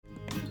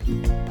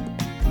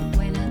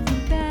When I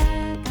think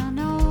back on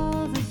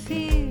all the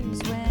fears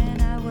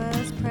when I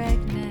was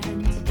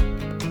pregnant,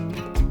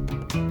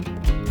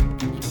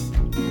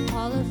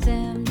 all of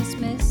them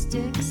dismissed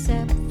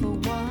except for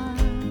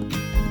one.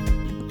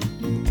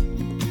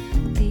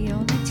 The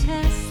only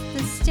test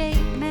the state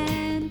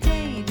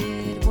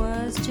mandated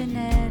was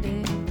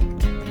genetic.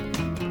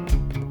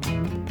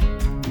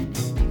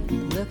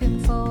 Looking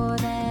for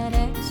that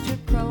extra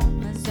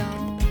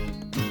chromosome.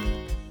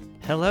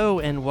 Hello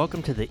and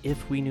welcome to the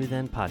If We Knew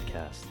Then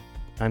podcast.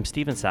 I'm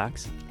Stephen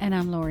Sachs, And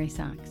I'm Lori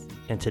Sachs.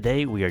 and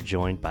today we are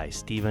joined by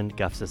Stephen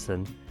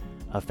Gustafson,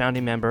 a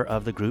founding member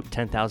of the group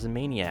 10,000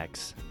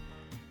 Maniacs.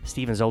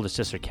 Stephen's older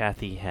sister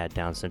Kathy had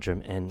Down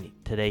syndrome, and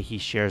today he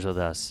shares with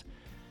us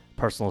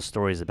personal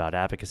stories about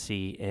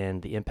advocacy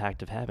and the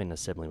impact of having a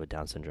sibling with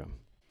Down syndrome.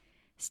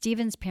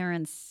 Stephen's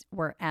parents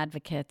were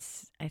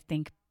advocates. I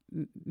think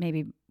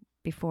maybe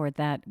before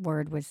that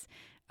word was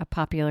a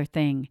popular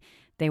thing.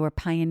 They were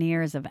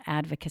pioneers of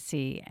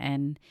advocacy,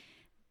 and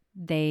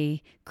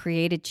they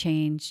created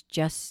change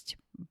just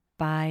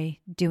by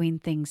doing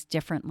things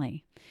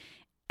differently.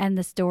 And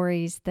the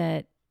stories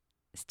that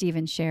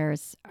Stephen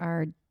shares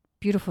are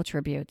beautiful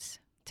tributes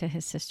to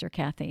his sister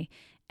Kathy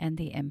and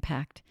the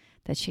impact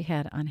that she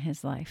had on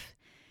his life.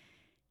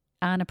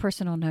 On a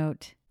personal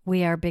note,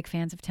 we are big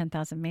fans of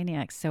 10,000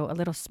 Maniacs, so a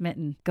little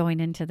smitten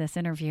going into this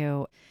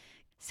interview.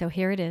 So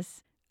here it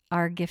is,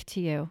 our gift to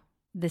you,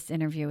 this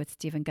interview with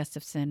Stephen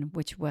Gustafson,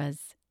 which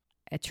was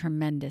a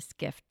tremendous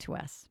gift to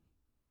us.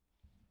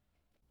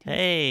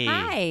 Hey!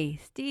 Hi,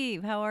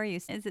 Steve. How are you?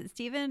 Is it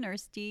Stephen or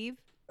Steve?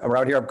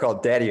 Around here, I'm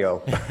called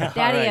Daddy-O,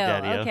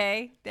 Daddy-O.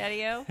 Okay,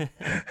 Daddy-O.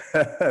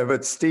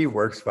 but Steve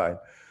works fine.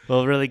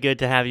 Well, really good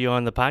to have you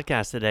on the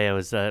podcast today. I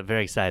was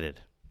very excited.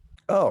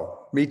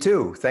 Oh, me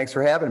too. Thanks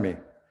for having me.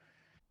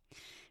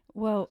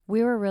 Well,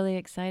 we were really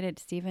excited.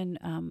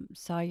 Stephen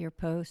saw your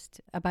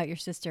post about your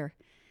sister.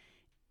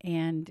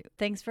 And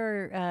thanks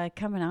for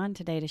coming on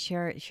today to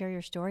share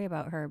your story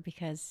about her,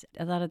 because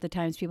a lot of the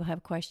times people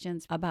have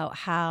questions about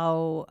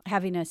how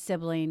having a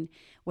sibling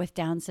with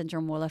Down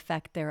syndrome will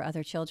affect their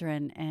other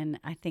children. And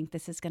I think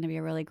this is going to be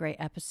a really great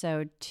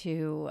episode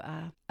to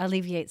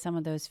alleviate some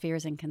of those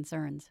fears and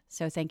concerns.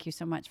 So thank you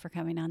so much for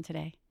coming on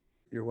today.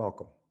 You're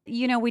welcome.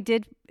 You know, we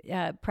did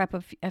prep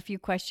a few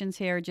questions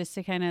here just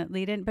to kind of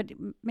lead in, but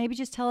maybe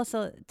just tell us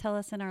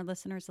and our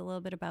listeners a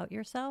little bit about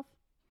yourself.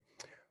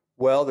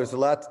 Well, there's a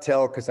lot to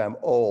tell because I'm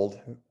old,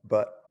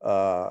 but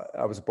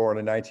I was born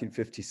in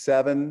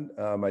 1957.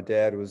 My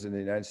dad was in the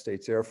United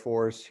States Air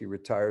Force. He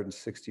retired in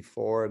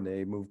 64, and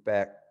they moved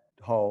back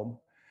home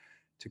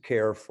to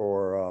care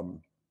for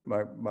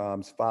my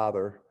mom's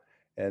father.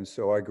 And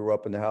so I grew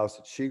up in the house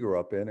that she grew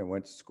up in and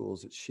went to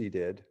schools that she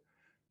did.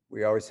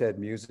 We always had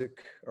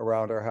music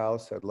around our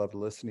house. I loved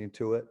listening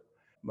to it.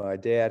 My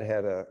dad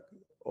had an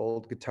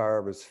old guitar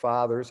of his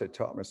father's. I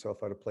taught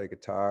myself how to play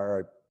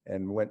guitar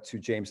and went to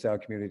Jamestown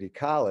Community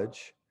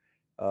College,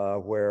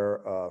 where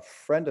a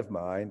friend of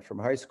mine from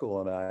high school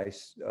and I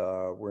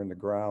were in the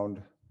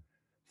ground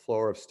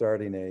floor of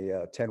starting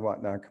a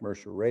 10-watt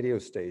non-commercial radio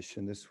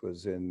station. This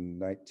was in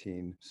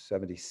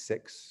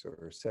 1976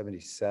 or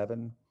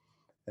 77.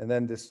 And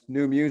then this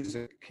new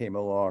music came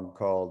along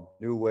called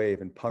New Wave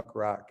and Punk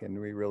Rock, and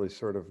we really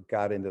sort of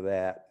got into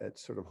that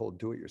sort of whole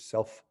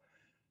do-it-yourself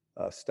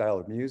style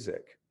of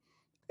music.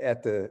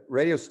 At the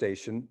radio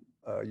station,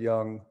 a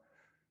young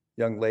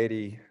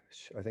lady,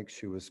 I think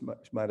she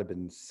might have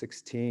been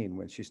 16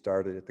 when she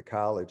started at the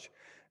college,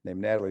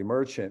 named Natalie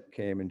Merchant,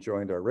 came and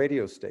joined our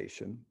radio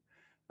station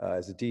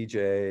as a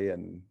DJ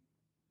and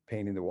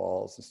painting the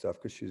walls and stuff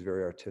because she was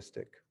very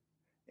artistic.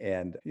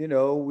 And, you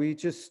know, we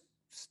just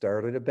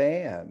started a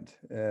band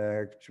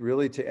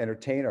really to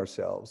entertain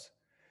ourselves,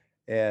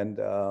 and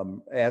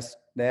asked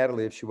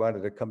Natalie if she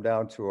wanted to come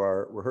down to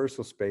our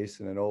rehearsal space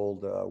in an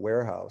old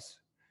warehouse.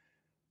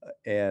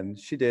 And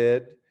she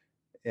did.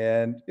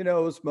 And, you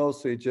know, it was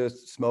mostly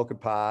just smoking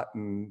pot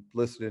and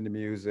listening to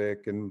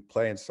music and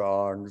playing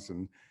songs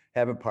and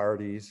having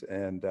parties.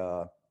 And,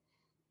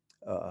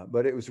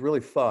 but it was really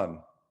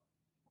fun.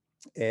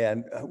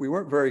 And we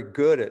weren't very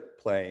good at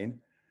playing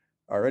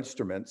our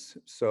instruments.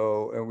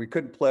 So, and we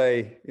couldn't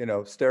play, you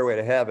know, Stairway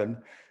to Heaven.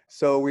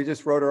 So we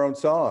just wrote our own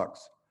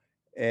songs.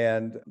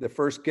 And the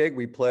first gig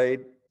we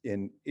played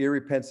in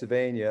Erie,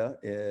 Pennsylvania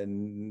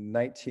in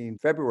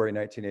February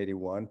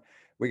 1981,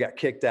 we got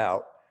kicked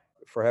out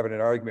for having an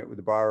argument with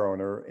the bar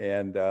owner,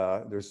 and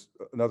there's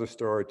another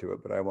story to it,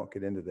 but I won't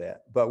get into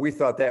that. But we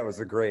thought that was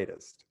the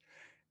greatest.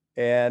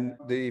 And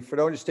the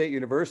Fredonia State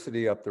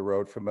University up the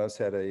road from us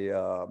had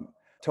a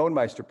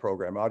Tonmeister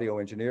program, audio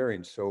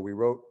engineering. So we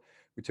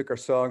took our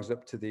songs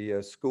up to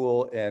the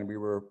school, and we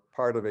were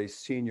part of a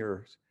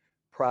senior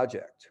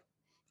project.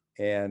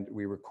 And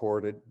we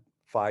recorded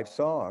 5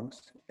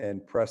 songs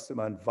and pressed them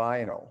on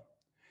vinyl.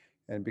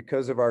 And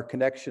because of our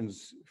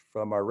connections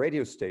from our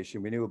radio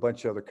station, we knew a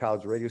bunch of other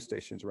college radio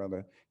stations around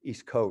the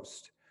East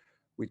Coast.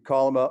 We'd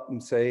call them up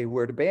and say,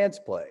 where do bands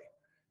play?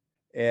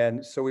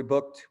 And so we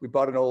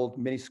bought an old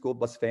mini school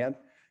bus van,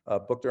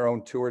 booked our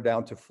own tour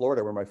down to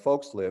Florida where my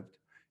folks lived,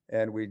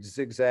 and we'd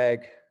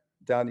zigzag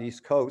down the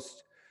East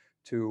Coast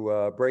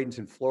to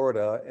Bradenton,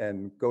 Florida,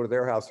 and go to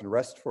their house and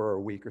rest for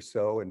a week or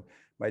so. And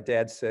my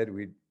dad said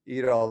we'd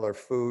eat all their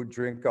food,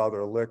 drink all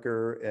their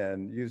liquor,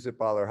 and use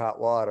up all their hot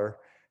water,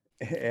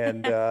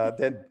 and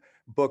then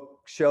book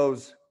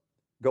shows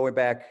going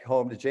back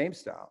home to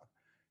Jamestown.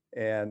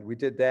 And we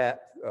did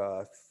that.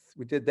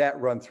 We did that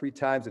run 3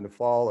 times in the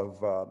fall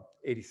of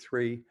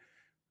 '83.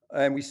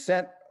 And we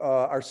sent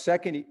our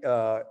second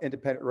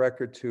independent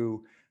record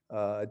to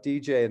a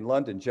DJ in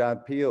London, John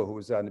Peel, who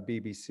was on the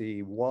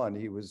BBC One.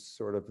 He was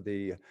sort of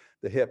the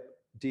hip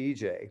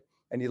DJ,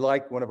 and he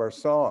liked one of our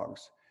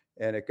songs,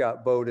 and it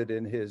got voted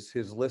in his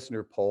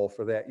listener poll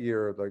for that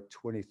year, like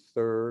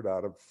 23rd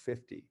out of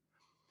 50.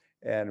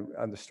 And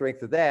on the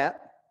strength of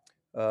that,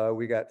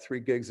 we got 3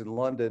 gigs in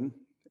London,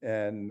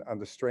 and on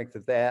the strength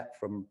of that,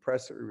 from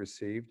press that we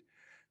received,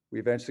 we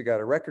eventually got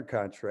a record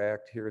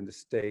contract here in the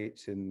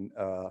States in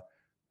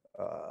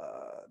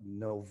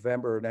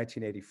November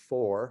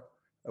 1984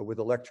 with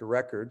Elektra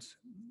Records,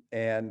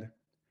 and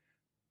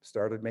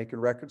started making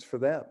records for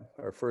them.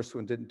 Our first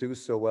one didn't do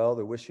so well,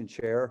 The Wishing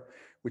Chair,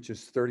 which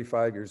is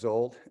 35 years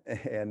old,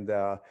 and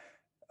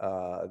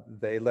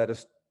they let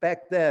us.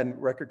 Back then,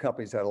 record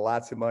companies had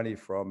lots of money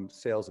from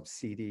sales of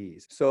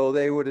CDs, so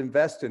they would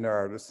invest in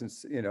artists, and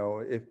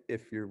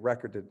if your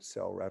record didn't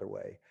sell right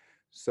away.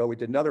 So we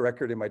did another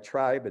record, In My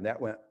Tribe, and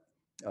that went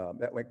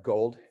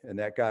gold, and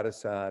that got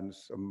us on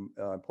some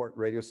important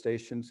radio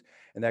stations,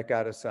 and that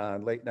got us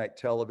on late night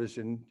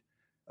television.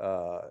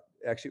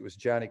 Actually, it was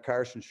Johnny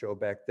Carson show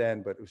back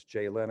then, but it was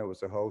Jay Leno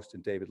was the host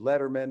and David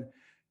Letterman,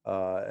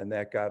 and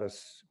that got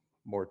us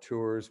more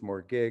tours,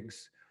 more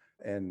gigs,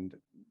 and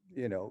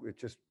it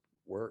just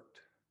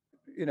worked.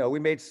 We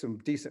made some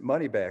decent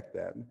money back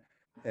then,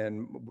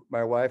 and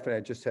my wife and I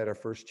just had our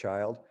first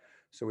child,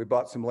 so we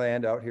bought some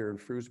land out here in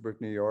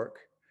Frewsburg, New York,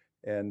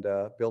 and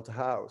built a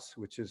house,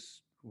 which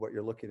is what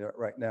you're looking at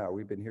right now.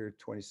 We've been here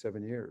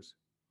 27 years.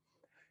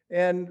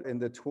 And in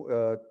the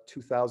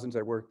 2000s,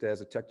 I worked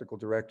as a technical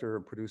director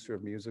and producer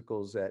of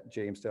musicals at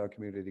Jamestown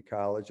Community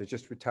College. I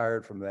just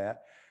retired from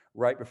that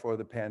right before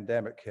the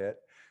pandemic hit,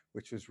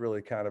 which was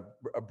really kind of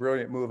a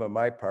brilliant move on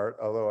my part,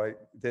 although I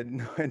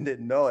didn't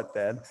know it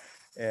then.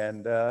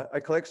 And I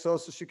collect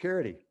Social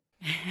Security.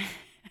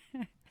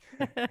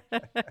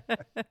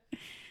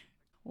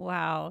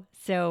 Wow.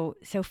 So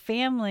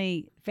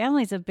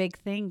family's a big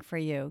thing for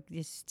you.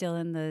 You're still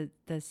in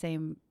the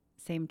same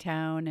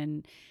town,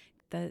 and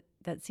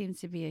that seems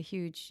to be a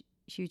huge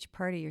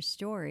part of your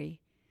story.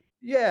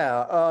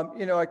 Yeah,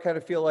 I kind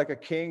of feel like a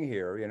king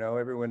here.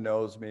 Everyone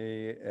knows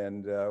me,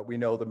 and we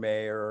know the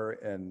mayor,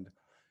 and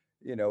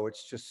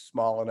it's just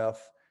small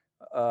enough.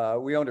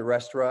 We owned a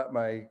restaurant.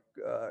 My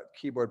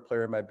keyboard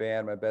player in my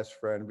band, my best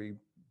friend, we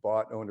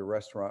bought and owned a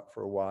restaurant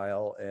for a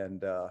while,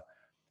 and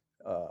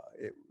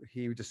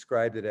he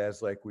described it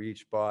as like we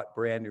each bought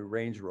brand new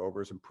Range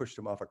Rovers and pushed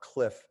them off a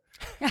cliff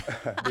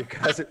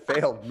because it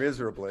failed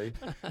miserably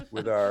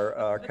with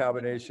our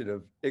combination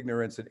of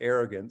ignorance and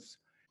arrogance.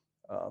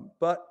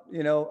 But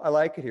I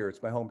like it here.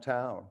 It's my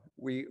hometown.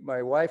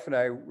 My wife and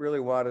I really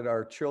wanted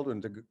our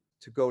children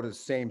to go to the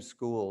same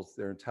schools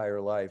their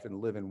entire life and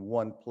live in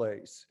one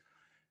place,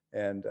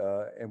 and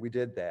we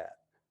did that.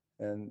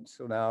 And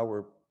so now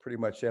we're pretty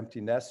much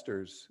empty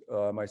nesters.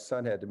 My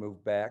son had to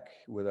move back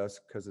with us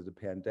because of the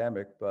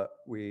pandemic, but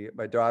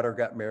my daughter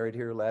got married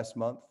here last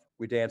month.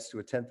 We danced to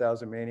a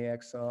 10,000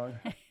 Maniacs song.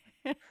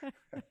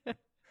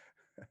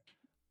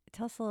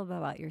 Tell us a little bit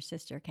about your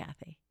sister,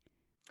 Kathy.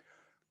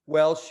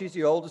 Well, she's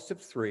the oldest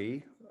of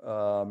 3.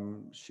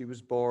 She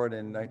was born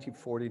in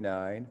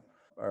 1949.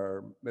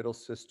 Our middle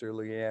sister,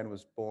 Leanne,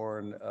 was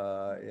born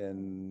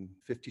in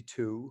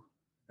 52,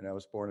 and I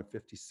was born in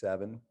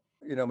 57.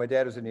 My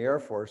dad was in the Air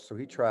Force, so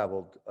he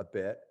traveled a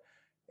bit.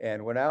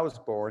 And when I was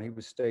born, he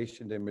was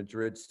stationed in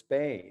Madrid,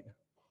 Spain.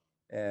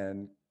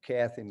 And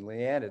Kathy and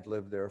Leanne had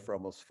lived there for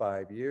almost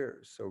 5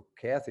 years. So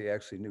Kathy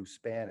actually knew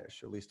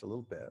Spanish, at least a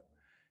little bit.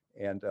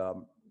 And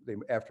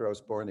after I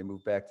was born, they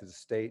moved back to the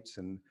States,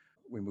 and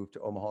we moved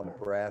to Omaha,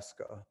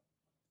 Nebraska,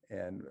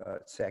 and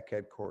SAC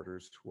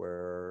headquarters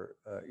where,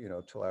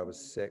 till I was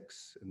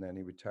 6, and then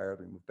he retired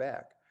and moved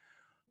back.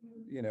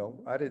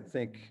 I didn't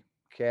think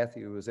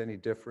Kathy was any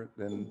different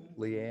than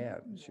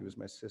Leanne. She was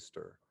my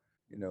sister.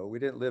 We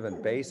didn't live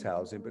in base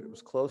housing, but it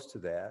was close to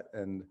that.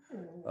 And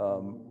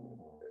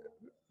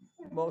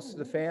most of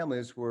the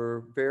families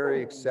were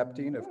very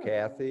accepting of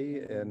Kathy,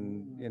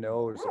 and, there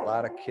was a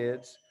lot of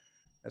kids.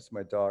 That's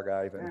my dog,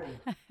 Ivan.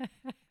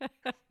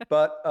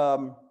 But,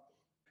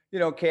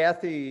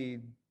 Kathy,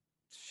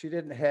 she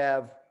didn't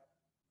have,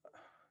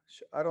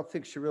 I don't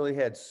think she really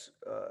had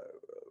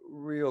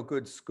real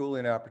good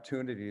schooling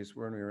opportunities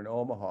when we were in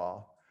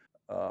Omaha.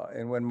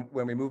 And when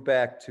we moved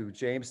back to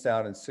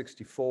Jamestown in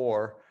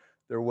 '64,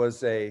 there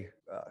was a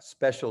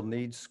special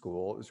needs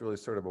school. It was really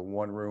sort of a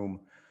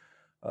one-room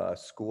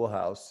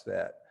schoolhouse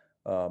that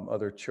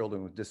other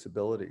children with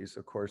disabilities,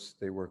 of course,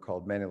 they were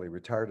called mentally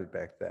retarded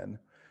back then.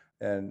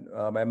 And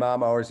my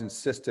mom always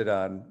insisted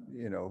on,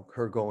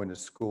 her going to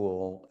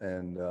school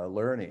and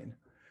learning.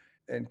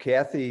 And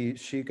Kathy,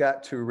 she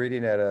got to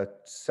reading at a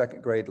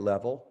second grade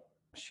level.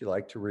 She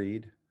liked to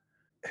read.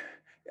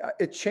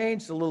 It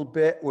changed a little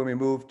bit when we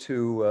moved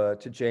to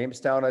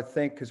Jamestown, I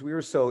think, because we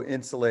were so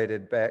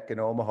insulated back in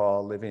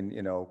Omaha, living,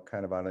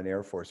 kind of on an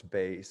Air Force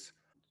base.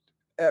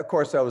 Of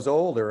course, I was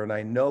older and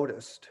I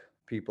noticed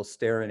people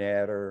staring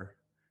at her,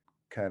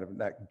 kind of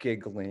not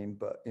giggling,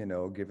 but,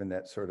 giving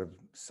that sort of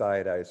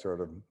side eye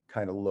sort of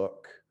kind of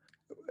look.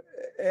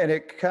 And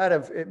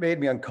it made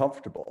me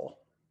uncomfortable.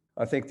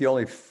 I think the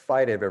only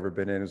fight I've ever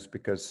been in is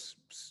because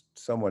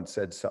someone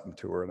said something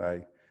to her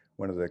and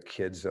one of the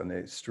kids on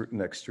the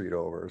next street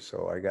over.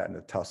 So I got in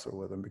a tussle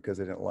with them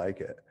because I didn't like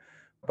it.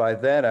 By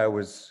then I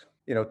was,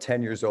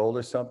 10 years old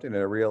or something.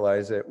 And I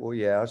realized that, well,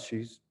 yeah,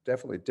 she's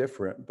definitely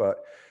different,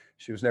 but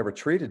she was never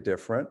treated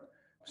different.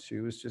 She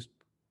was just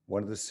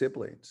one of the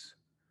siblings.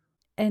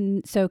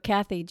 And so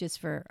Kathy, just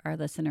for our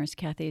listeners,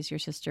 Kathy is your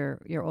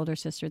sister, your older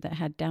sister that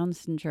had Down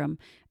syndrome.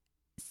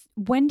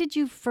 When did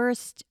you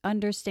first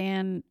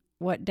understand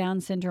what Down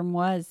syndrome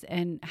was,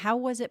 and how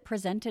was it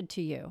presented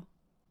to you?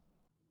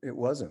 It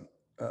wasn't,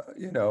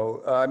 when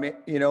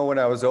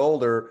I was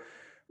older,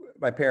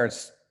 my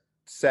parents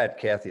said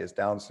Kathy has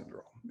Down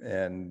syndrome,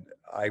 and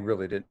I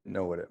really didn't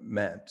know what it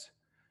meant,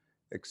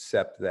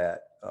 except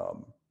that,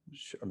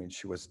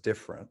 she was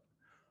different.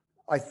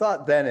 I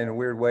thought then in a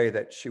weird way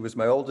that she was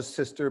my oldest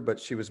sister, but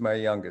she was my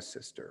youngest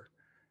sister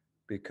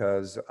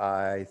because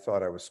I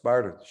thought I was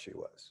smarter than she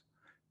was,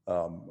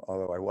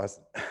 although I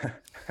wasn't.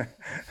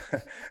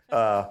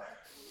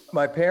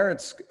 My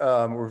parents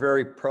were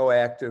very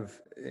proactive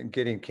in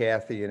getting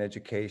Kathy an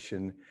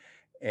education,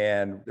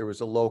 and there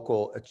was a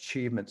local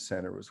achievement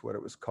center was what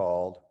it was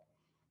called.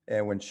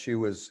 And when she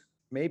was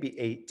maybe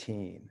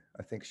 18,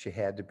 I think she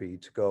had to be,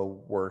 to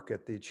go work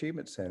at the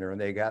achievement center,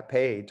 and they got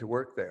paid to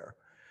work there.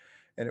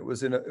 And it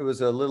was a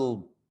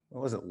little, it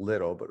wasn't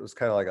little, but it was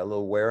kind of like a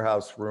little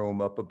warehouse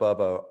room up above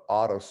a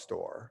auto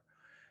store.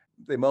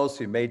 They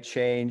mostly made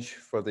change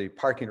for the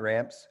parking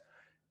ramps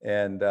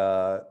and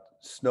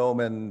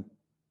snowmen,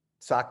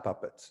 sock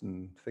puppets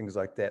and things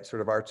like that,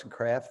 sort of arts and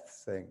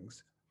crafts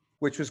things,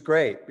 which was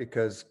great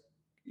because,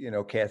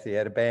 Kathy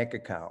had a bank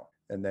account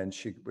and then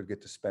she would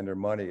get to spend her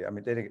money. I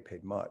mean, they didn't get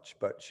paid much,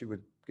 but she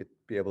would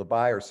be able to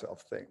buy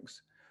herself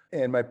things.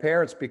 And my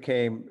parents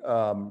became,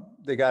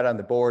 they got on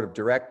the board of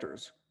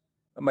directors.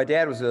 My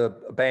dad was a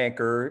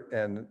banker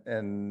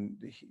and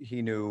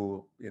he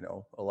knew,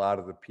 a lot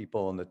of the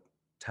people in the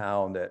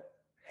town that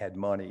had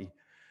money.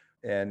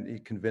 And he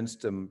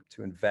convinced them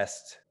to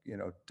invest,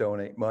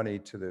 donate money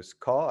to this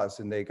cause.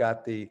 And they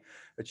got the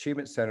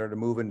Achievement Center to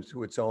move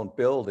into its own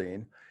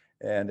building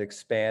and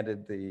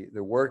expanded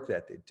the work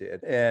that they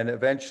did. And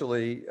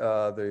eventually,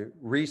 the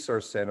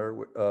Resource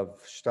Center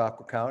of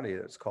Chautauqua County,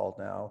 that's called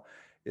now,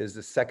 is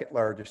the second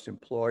largest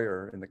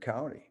employer in the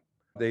county.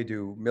 They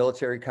do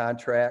military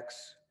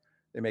contracts.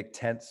 They make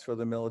tents for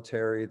the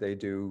military. They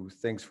do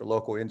things for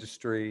local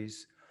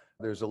industries.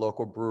 There's a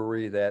local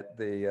brewery that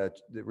the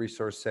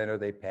Resource Center,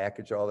 they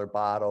package all their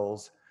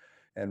bottles.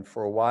 And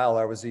for a while,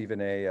 I was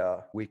even a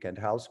weekend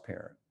house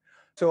parent.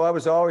 So I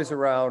was always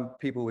around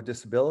people with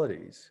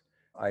disabilities.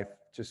 I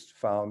just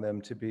found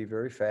them to be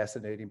very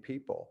fascinating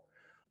people.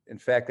 In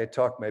fact, I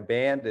talked my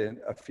band in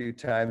a few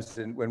times,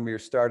 and when we were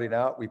starting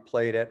out, we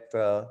played at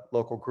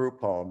local group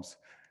homes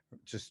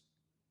just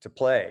to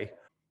play.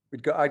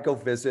 I'd go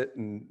visit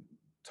and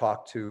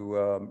talk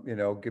to,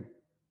 give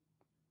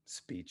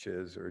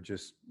speeches or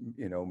just,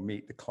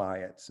 meet the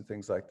clients and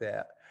things like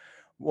that.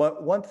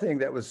 One thing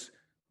that was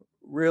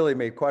really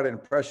made quite an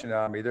impression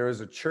on me, there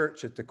was a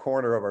church at the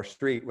corner of our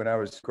street when I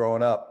was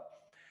growing up,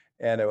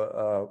 and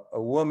a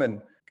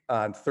woman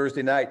on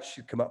Thursday night,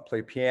 she'd come up and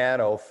play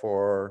piano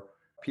for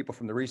people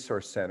from the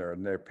Resource Center,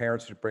 and their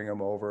parents would bring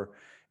them over,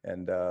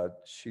 and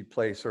she'd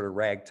play sort of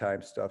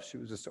ragtime stuff. She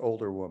was this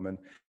older woman.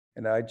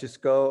 And I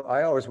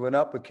always went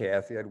up with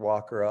Kathy. I'd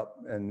walk her up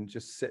and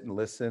just sit and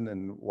listen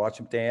and watch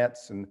them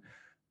dance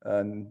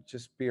and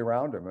just be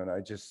around them. And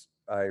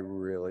I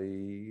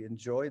really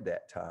enjoyed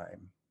that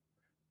time.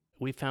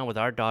 We found with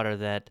our daughter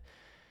that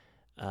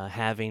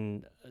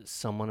having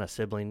a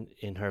sibling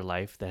in her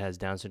life that has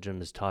Down syndrome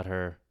has taught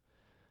her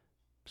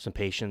some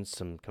patience,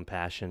 some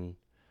compassion.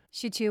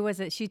 She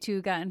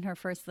too got in her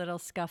first little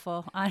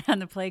scuffle on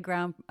the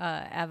playground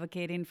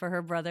advocating for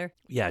her brother?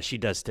 Yeah, she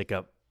does stick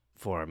up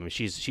for him. I mean,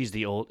 she's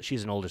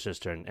an older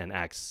sister and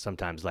acts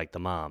sometimes like the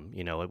mom,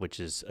 which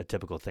is a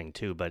typical thing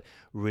too, but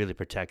really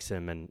protects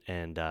him.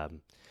 And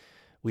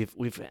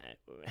we've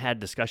had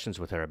discussions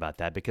with her about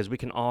that because we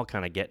can all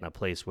kind of get in a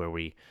place where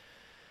we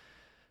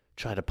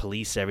try to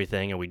police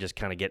everything and we just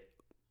kind of get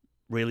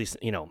really,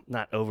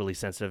 not overly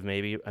sensitive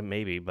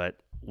maybe, but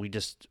we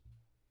just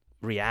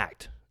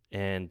react.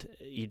 And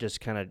you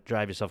just kind of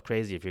drive yourself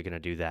crazy if you're going to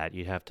do that.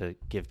 You have to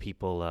give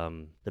people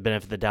the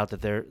benefit of the doubt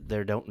that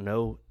they don't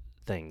know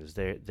things.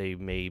 They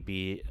may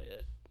be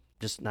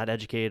just not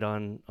educated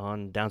on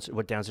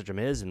what Down syndrome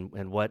is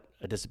and what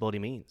a disability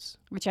means.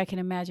 Which I can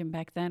imagine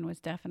back then was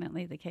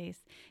definitely the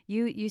case.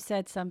 You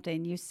said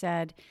something. You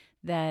said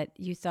that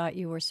you thought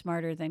you were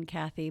smarter than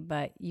Kathy,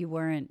 but you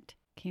weren't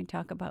Can you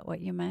talk about what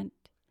you meant?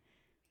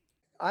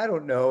 I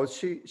don't know.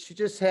 She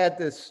just had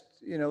this,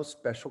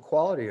 special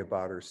quality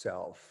about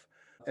herself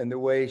and the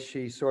way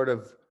she sort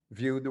of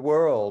viewed the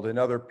world and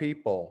other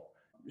people.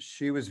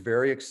 She was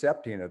very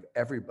accepting of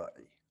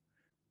everybody.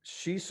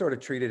 She sort of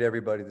treated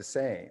everybody the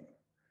same.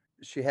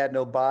 She had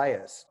no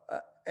bias,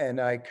 and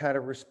I kind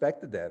of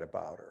respected that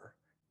about her.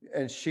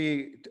 And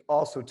she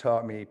also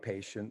taught me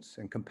patience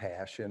and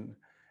compassion.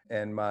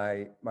 And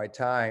my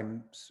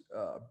times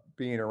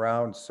being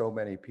around so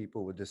many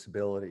people with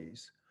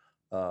disabilities,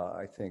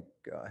 I think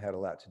had a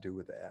lot to do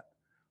with that.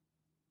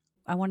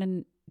 I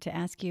wanted to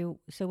ask you,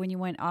 so when you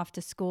went off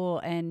to school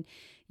and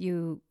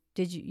you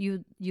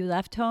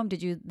left home,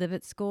 did you live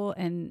at school,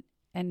 and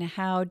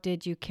how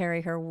did you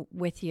carry her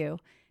with you?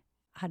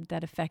 How did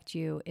that affect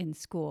you in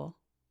school?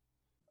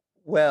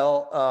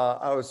 Well,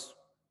 I was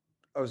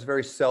a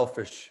very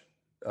selfish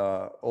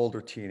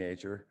older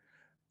teenager,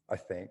 I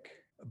think.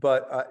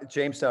 But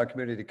Jamestown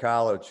Community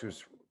College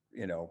was,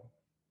 you know,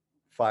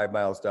 5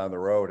 miles down the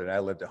road, and I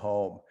lived at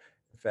home.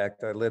 In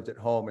fact, I lived at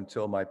home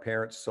until my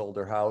parents sold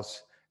their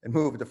house and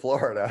moved to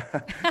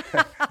Florida,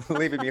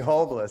 leaving me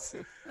homeless.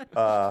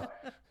 Uh,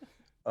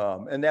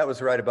 and that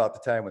was right about the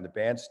time when the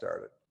band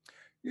started.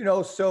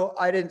 So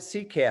I didn't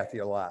see Kathy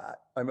a lot.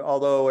 I mean,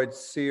 although I'd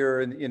see her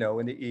in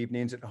the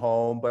evenings at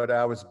home, but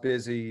I was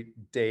busy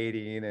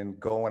dating and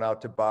going out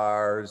to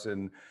bars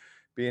and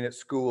being at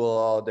school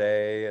all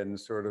day and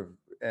for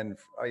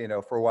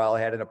a while I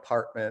had an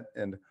apartment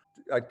and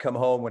I'd come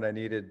home when I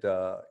needed,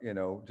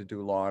 to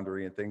do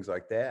laundry and things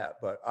like that.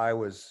 But I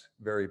was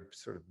very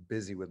sort of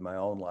busy with my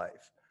own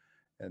life.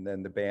 And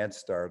then the band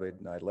started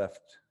and I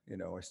left,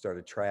 I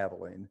started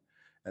traveling.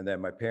 And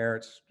then my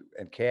parents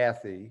and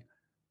Kathy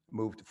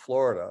moved to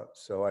Florida,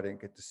 so I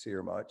didn't get to see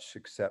her much,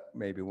 except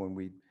maybe when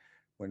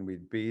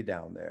we'd be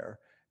down there.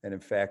 And in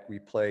fact, we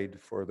played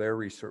for their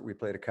resource. We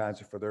played a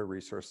concert for their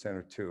resource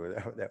center too.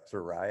 That was a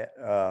riot.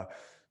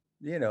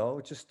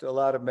 Just a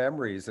lot of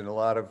memories and a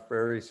lot of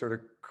very sort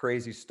of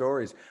crazy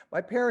stories.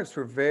 My parents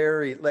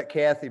let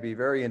Kathy be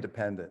very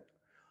independent,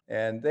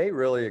 and they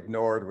really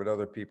ignored what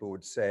other people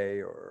would say,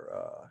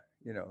 or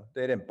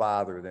they didn't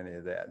bother with any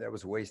of that. That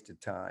was wasted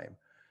time.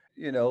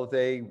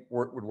 They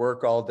would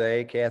work all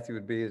day. Kathy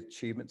would be at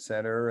Achievement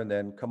Center and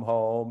then come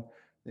home.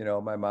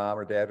 My mom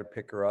or dad would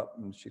pick her up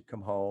and she'd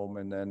come home.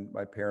 And then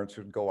my parents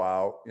would go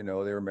out. They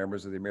were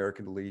members of the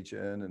American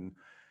Legion.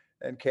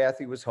 And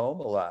Kathy was home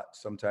a lot,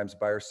 sometimes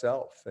by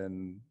herself.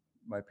 And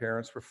my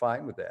parents were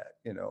fine with that.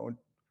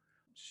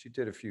 She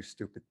did a few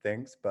stupid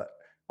things, but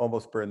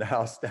almost burned the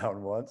house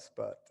down once.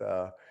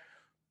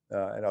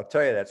 And I'll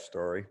tell you that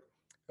story.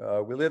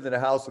 We lived in a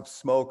house of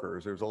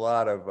smokers. There was a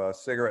lot of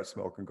cigarette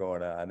smoking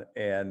going on.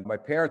 And my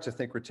parents, I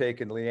think, were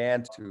taking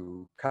Leanne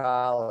to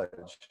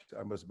college.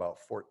 I was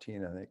about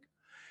 14, I think.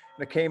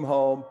 And I came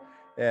home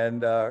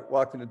and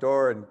walked in the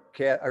door, and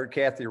I heard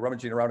Kathy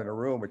rummaging around in her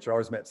room, which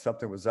always meant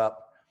something was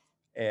up.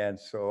 And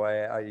so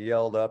I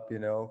yelled up,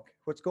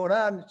 what's going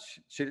on?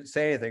 She didn't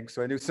say anything,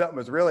 so I knew something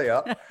was really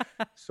up.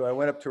 So I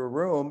went up to her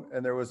room,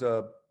 and there was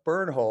a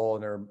burn hole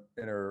in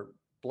her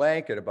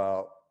blanket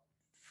about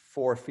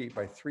 4 feet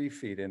by 3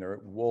 feet in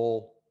her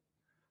wool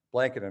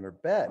blanket on her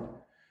bed.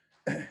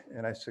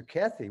 And I said,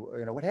 Kathy,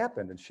 what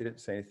happened? And she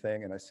didn't say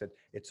anything. And I said,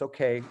 it's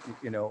okay.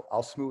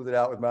 I'll smooth it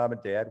out with mom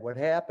and dad. What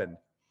happened?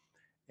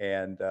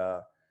 And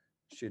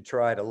she had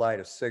tried to light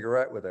a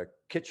cigarette with a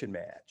kitchen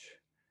match,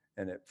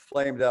 and it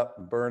flamed up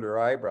and burned her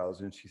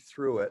eyebrows, and she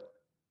threw it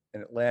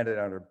and it landed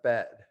on her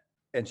bed.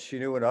 And she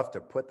knew enough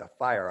to put the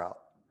fire out,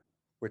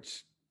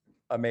 which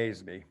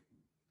amazed me.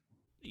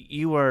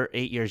 You were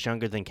 8 years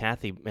younger than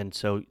Kathy, and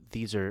so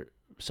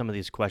some of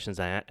these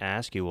questions I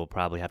ask you will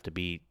probably have to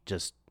be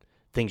just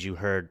things you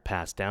heard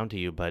passed down to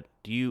you. But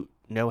do you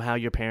know how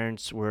your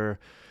parents were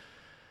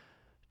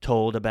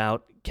told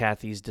about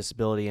Kathy's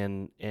disability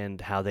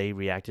and how they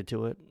reacted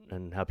to it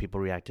and how people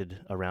reacted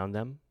around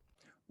them?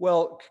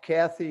 Well,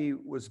 Kathy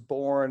was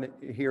born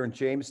here in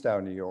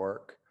Jamestown, New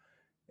York,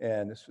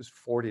 and this was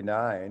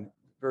 49.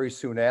 Very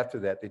soon after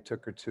that, they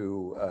took her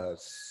to a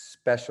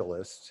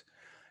specialist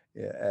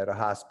at a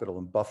hospital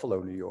in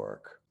Buffalo, New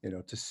York,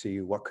 to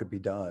see what could be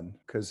done.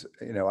 Because,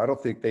 I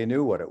don't think they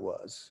knew what it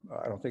was.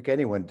 I don't think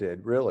anyone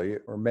did, really,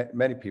 or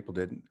many people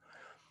didn't.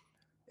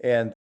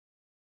 And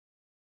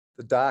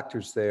the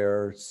doctors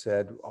there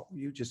said, oh,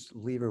 you just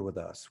leave her with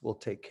us. We'll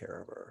take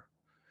care of her.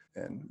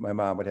 And my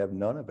mom would have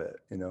none of it.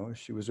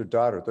 She was her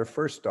daughter, their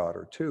first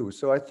daughter, too.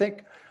 So I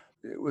think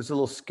it was a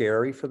little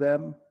scary for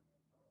them,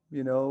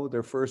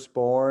 their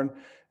firstborn.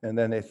 And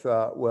then they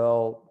thought,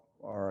 well,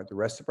 are the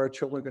rest of our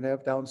children going to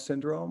have Down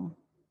syndrome?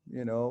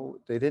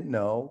 They didn't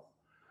know.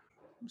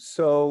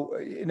 So,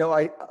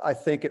 I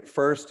think at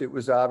first it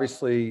was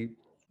obviously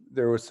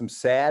there was some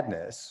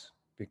sadness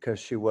because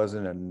she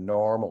wasn't a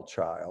normal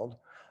child,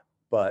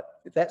 but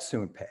that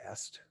soon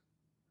passed.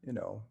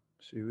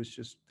 She was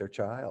just their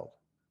child.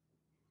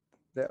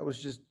 That was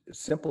just as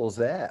simple as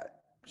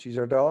that. She's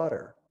our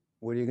daughter.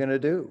 What are you going to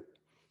do?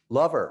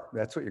 Love her.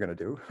 That's what you're going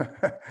to do.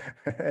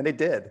 And they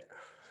did.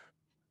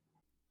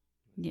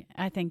 Yeah,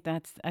 I think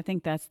that's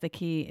the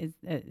key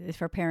is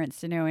for parents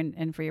to know,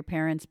 and for your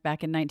parents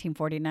back in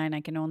 1949.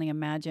 I can only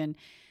imagine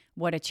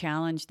what a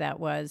challenge that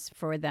was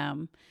for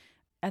them.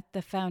 At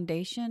the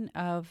foundation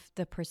of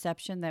the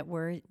perception that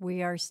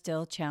we are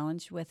still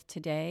challenged with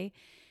today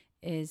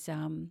is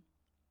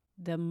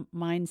the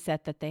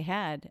mindset that they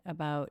had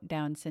about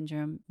Down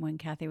syndrome when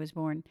Kathy was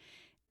born.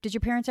 Did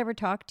your parents ever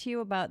talk to you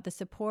about the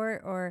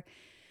support or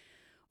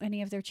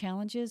any of their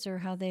challenges or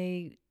how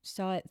they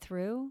saw it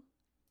through?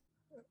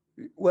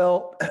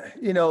 Well,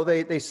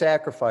 they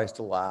sacrificed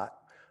a lot.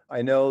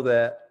 I know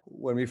that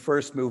when we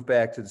first moved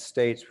back to the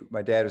States,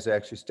 my dad was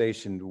actually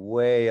stationed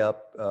way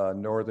up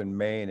northern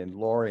Maine in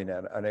Loring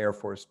at an Air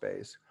Force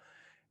base.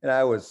 And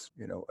I was,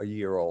 a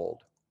year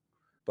old.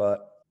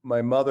 But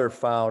my mother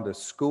found a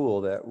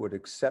school that would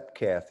accept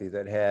Kathy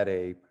that had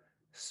a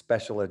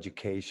special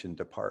education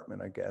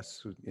department, I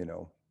guess,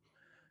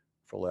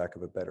 for lack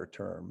of a better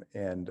term.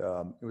 And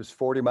it was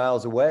 40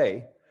 miles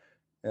away.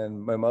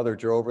 And my mother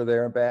drove her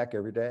there and back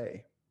every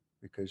day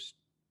because,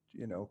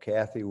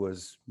 Kathy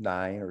was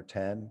 9 or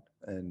 10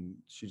 and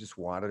she just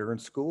wanted her in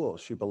school.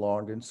 She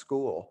belonged in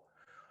school.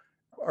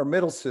 Our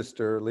middle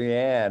sister,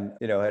 Leanne,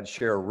 had to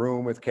share a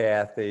room with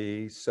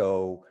Kathy.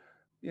 So,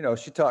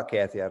 she taught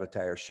Kathy how to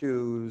tie her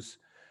shoes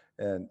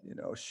and,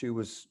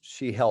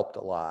 she helped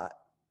a lot.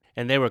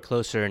 And they were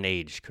closer in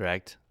age,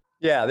 correct?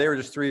 Yeah, they were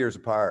just 3 years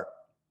apart.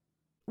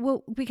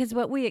 Well, because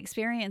what we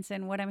experience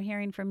and what I'm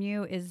hearing from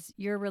you is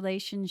your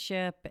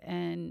relationship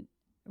and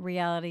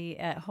reality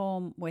at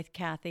home with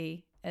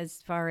Kathy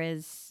as far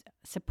as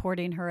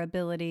supporting her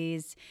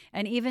abilities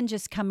and even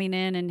just coming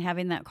in and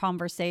having that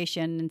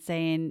conversation and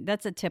saying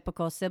that's a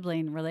typical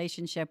sibling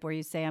relationship where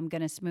you say, I'm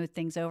going to smooth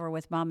things over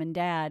with mom and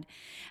dad,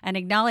 and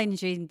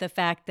acknowledging the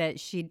fact that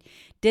she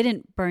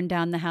didn't burn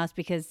down the house,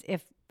 because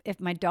if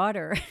my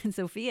daughter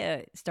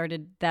Sophia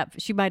started that,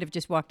 she might have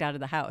just walked out of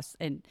the house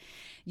and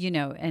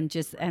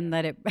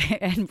let it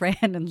and ran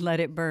and let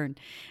it burn.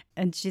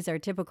 And she's our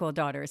typical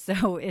daughter.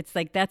 So it's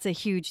like, that's a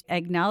huge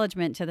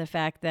acknowledgement to the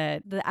fact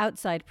that the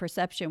outside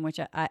perception,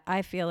 which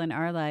I feel in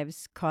our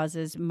lives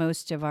causes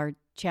most of our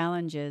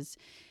challenges,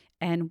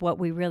 and what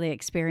we really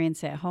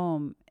experience at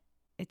home,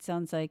 it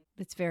sounds like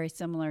it's very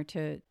similar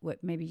to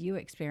what maybe you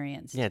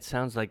experienced. Yeah, it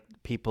sounds like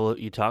people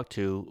you talk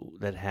to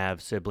that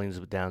have siblings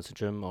with Down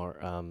syndrome or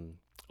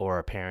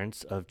are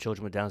parents of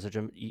children with Down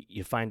syndrome,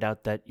 you find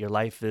out that your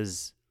life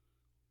is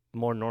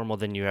more normal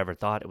than you ever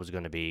thought it was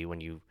going to be when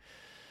you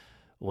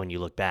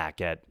look back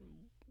at,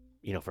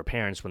 for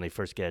parents when they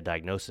first get a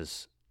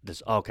diagnosis,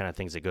 there's all kind of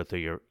things that go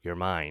through your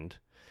mind,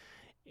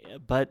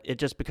 but it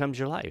just becomes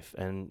your life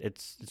and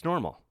it's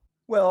normal.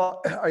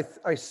 Well,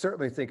 I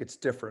certainly think it's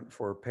different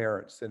for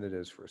parents than it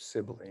is for a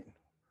sibling.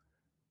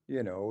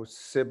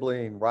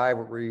 Sibling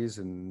rivalries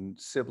and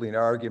sibling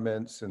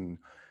arguments and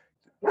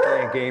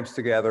playing games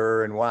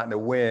together and wanting to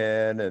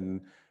win.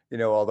 And,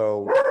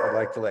 although I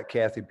like to let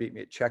Kathy beat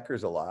me at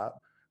checkers a lot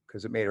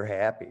because it made her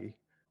happy,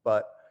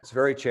 but it's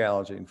very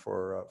challenging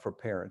for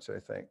parents, I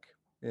think,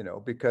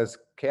 because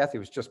Kathy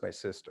was just my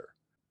sister.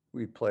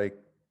 We'd play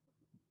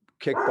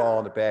kickball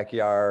in the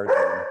backyard.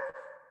 And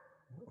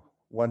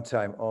one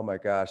time, oh my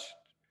gosh,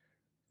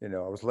 I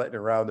was letting her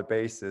around the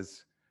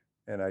bases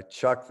and I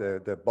chucked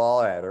the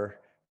ball at her,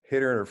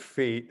 hit her in her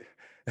feet,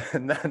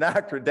 and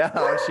knocked her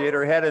down. She hit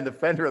her head in the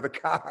fender of the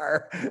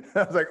car.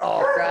 I was like,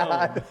 oh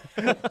God,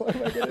 what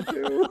am I going to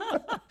do?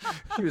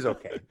 She was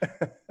okay.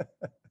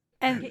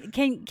 And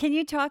can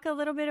you talk a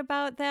little bit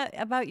about that,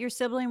 about your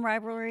sibling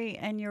rivalry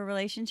and your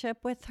relationship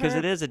with her? Because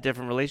it is a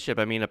different relationship.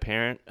 I mean, a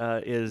parent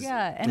is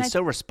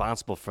so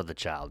responsible for the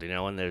child,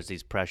 and there's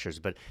these pressures.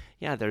 But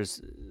yeah,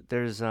 there's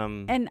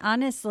and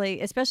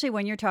honestly, especially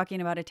when you're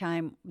talking about a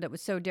time that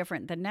was so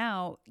different than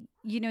now,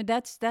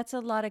 that's a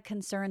lot of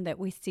concern that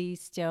we see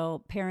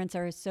still. Parents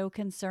are so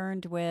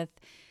concerned with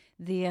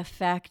the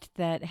effect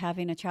that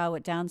having a child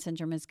with Down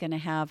syndrome is going to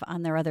have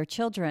on their other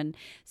children.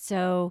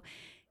 So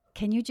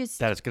can you just...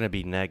 That it's going to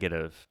be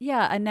negative.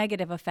 Yeah, a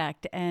negative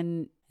effect.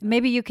 And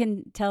maybe you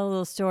can tell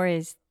little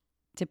stories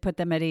to put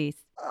them at ease.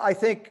 I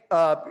think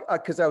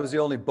because I was the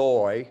only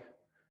boy,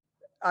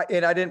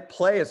 and I didn't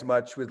play as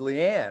much with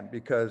Leanne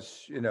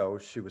because,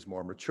 she was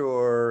more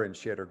mature and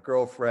she had her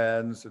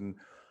girlfriends. And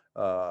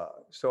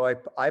so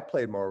I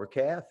played more with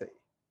Kathy.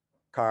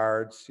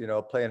 Cards,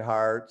 playing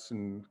hearts.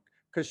 And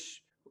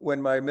because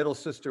when my middle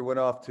sister went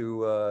off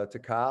to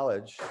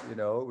college, it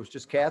was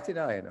just Kathy and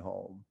I in the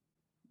home.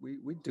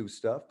 We do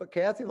stuff, but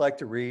Kathy liked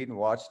to read and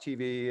watch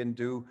TV and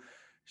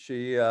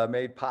she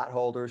made pot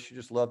holders. She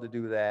just loved to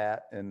do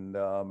that. And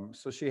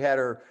so she had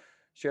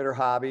her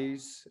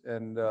hobbies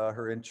and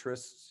her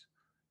interests.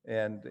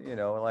 And,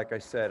 and like I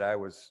said, I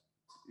was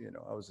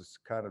just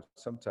kind of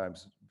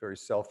sometimes very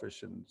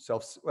selfish and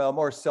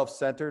more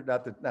self-centered,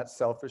 not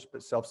selfish,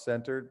 but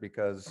self-centered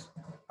because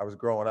I was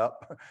growing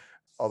up.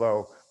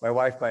 Although my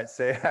wife might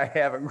say I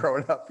haven't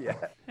grown up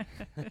yet.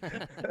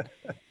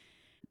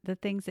 The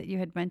things that you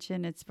had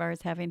mentioned as far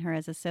as having her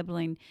as a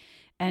sibling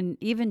and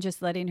even just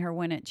letting her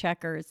win at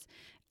checkers.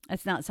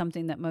 It's not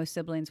something that most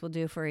siblings will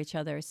do for each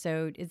other.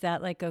 So is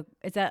that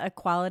a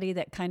quality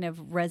that kind of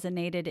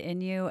resonated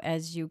in you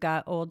as you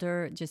got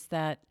older? Just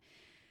that,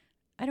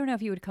 I don't know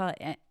if you would call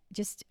it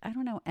I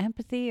don't know,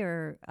 empathy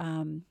or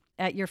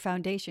at your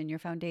foundation. Your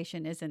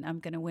foundation isn't, I'm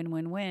going to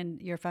win.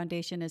 Your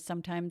foundation is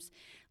sometimes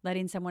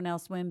letting someone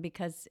else win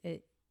because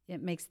it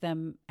makes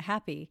them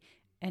happy.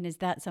 And is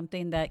that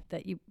something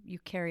that you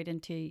carried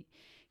into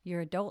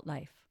your adult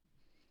life?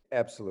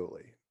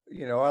 Absolutely.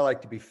 I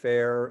like to be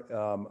fair.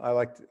 I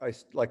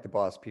like to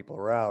boss people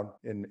around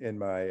in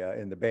my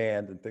in the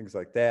band and things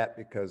like that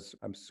because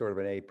I'm sort of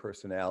an A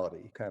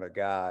personality kind of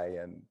guy,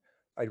 and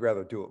I'd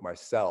rather do it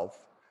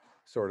myself,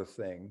 sort of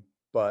thing.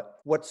 But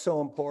what's so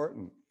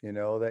important,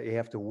 that you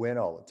have to win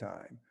all the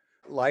time.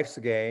 Life's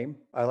a game.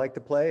 I like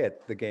to play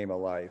at the game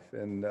of life,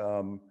 and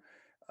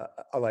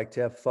I like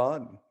to have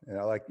fun, and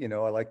I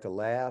like to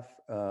laugh,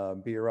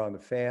 be around the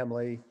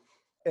family,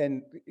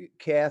 and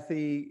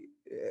Kathy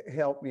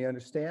helped me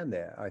understand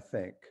that, I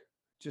think,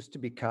 just to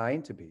be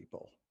kind to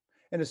people,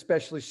 and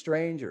especially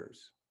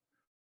strangers.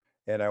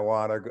 And I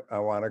want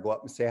to go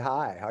up and say,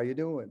 hi, how you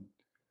doing?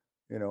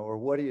 Or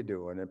what are you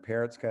doing? And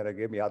parents kind of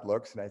give me odd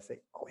looks, and I say,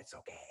 oh, it's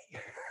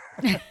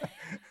okay.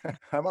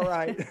 I'm all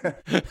right.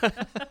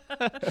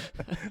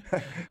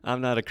 I'm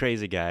not a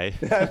crazy guy.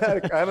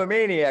 I'm a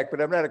maniac,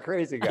 but I'm not a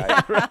crazy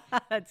guy.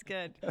 That's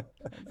good.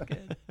 That's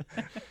good.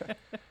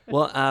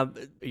 Well,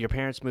 your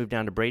parents moved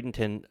down to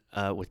Bradenton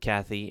with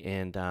Kathy,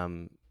 and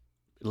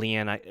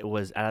Leanne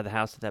was out of the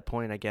house at that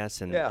point, I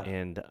guess. And Yeah.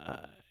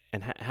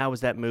 and how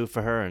was that move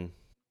for her? And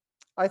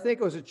I think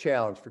it was a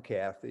challenge for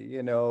Kathy.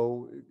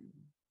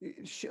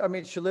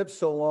 She lived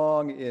so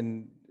long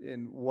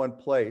in one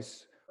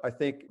place. I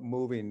think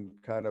moving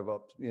kind of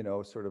up,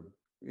 sort of,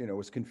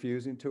 was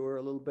confusing to her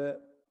a little bit.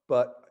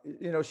 But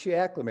she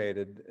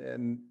acclimated,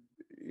 and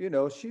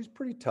she's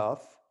pretty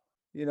tough.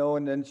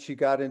 And then she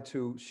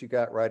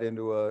got right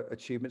into a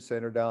achievement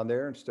center down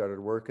there and started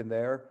working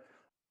there.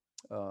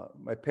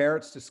 My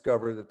parents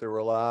discovered that there were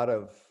a lot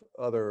of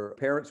other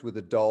parents with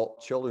adult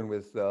children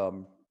with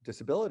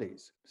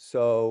disabilities.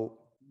 So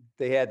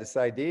they had this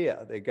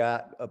idea. They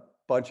got a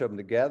bunch of them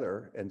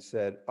together and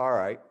said, all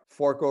right,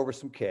 fork over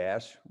some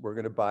cash. We're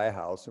going to buy a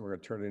house and we're going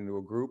to turn it into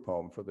a group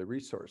home for the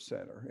resource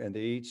center. And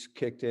they each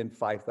kicked in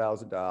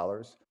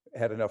 $5,000,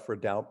 had enough for a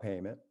down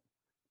payment,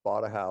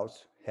 bought a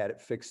house, had it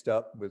fixed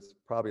up with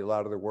probably a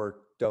lot of their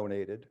work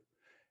donated,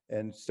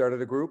 and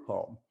started a group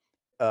home.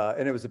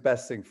 And it was the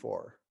best thing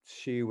for her.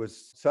 She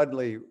was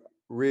suddenly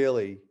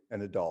really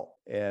an adult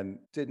and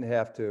didn't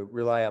have to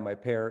rely on my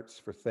parents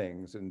for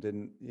things, and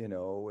didn't,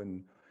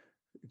 and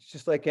it's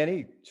just like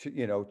any,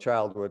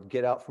 child would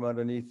get out from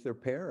underneath their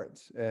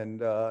parents.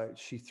 And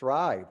she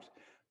thrived.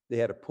 They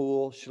had a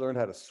pool. She learned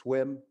how to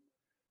swim.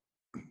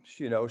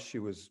 She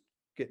was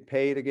getting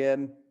paid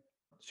again.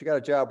 She got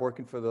a job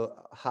working for the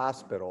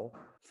hospital,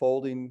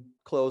 folding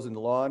clothes in the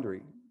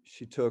laundry.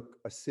 She took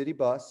a city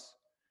bus,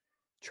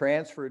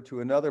 transferred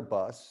to another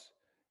bus,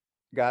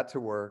 got to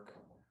work,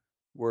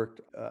 worked,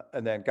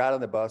 and then got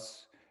on the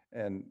bus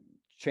and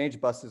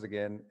changed buses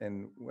again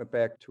and went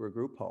back to her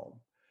group home.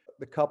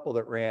 The couple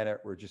that ran it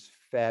were just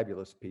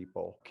fabulous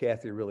people.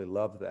 Kathy really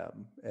loved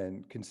them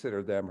and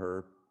considered them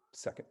her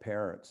second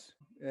parents.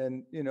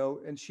 And,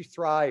 and she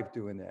thrived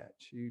doing that.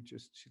 She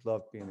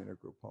loved being in a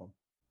group home.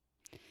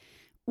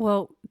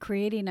 Well,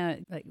 creating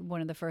one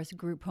of the first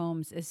group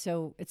homes it's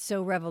so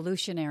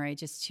revolutionary.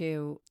 Just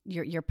to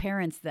your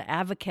parents, the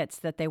advocates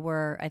that they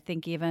were. I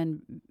think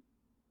even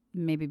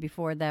maybe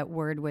before that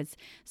word was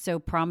so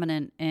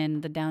prominent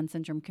in the Down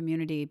syndrome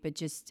community, but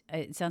just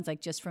it sounds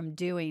like just from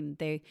doing,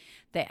 they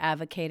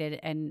advocated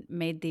and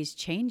made these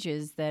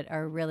changes that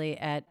are really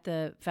at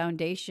the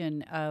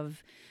foundation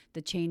of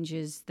the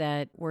changes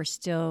that we're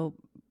still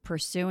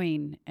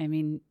pursuing. I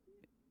mean,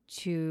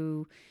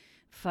 to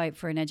fight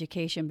for an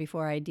education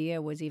before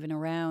IDEA was even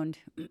around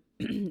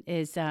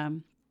is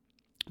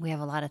we have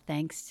a lot of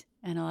thanks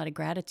and a lot of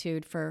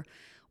gratitude for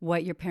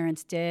what your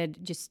parents did,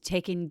 just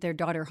taking their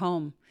daughter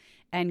home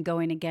and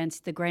going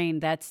against the grain.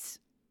 That's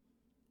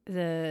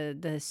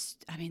the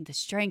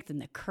strength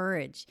and the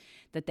courage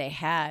that they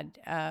had.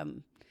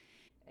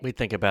 We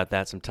think about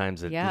that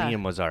sometimes, that Yeah.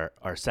 Liam was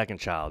our second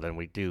child, and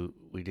we do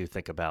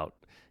think about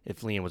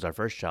if Liam was our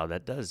first child,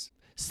 that does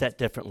set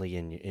differently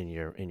in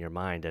your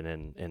mind,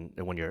 and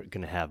when you're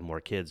going to have more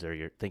kids, or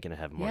you're thinking of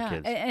having more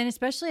kids. And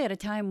especially at a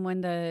time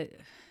when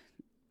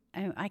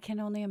I can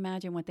only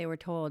imagine what they were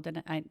told,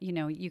 and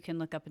you can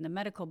look up in the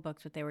medical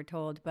books what they were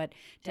told, but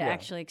to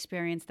actually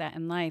experience that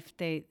in life,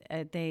 they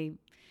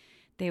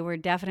were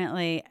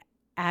definitely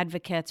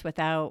advocates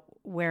without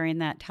wearing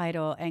that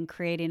title, and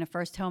creating a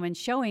first home and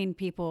showing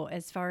people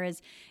as far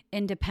as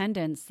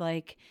independence.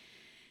 Like,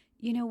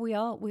 we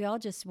all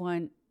just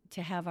want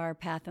to have our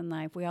path in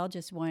life. We all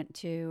just want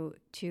to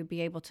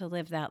be able to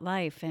live that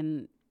life,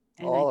 and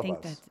All I of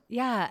think us.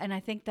 and I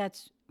think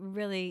that's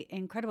really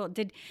incredible.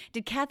 Did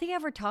Kathy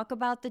ever talk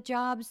about the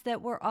jobs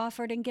that were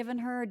offered and given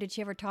her? Did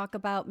she ever talk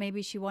about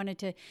maybe she wanted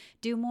to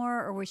do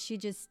more, or was she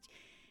just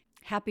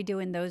happy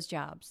doing those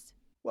jobs?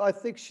 Well, I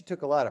think she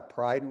took a lot of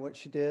pride in what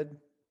she did.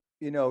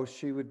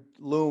 She would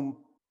loom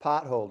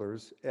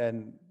potholders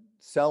and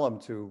sell them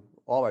to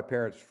all my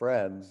parents'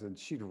 friends, and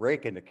she'd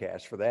rake in the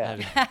cash for that.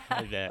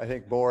 I bet. I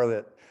think more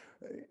that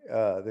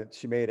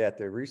she made at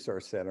the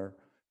resource center.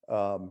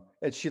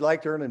 And she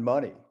liked earning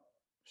money.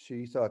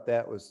 She thought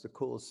that was the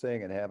coolest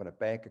thing in having a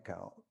bank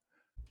account.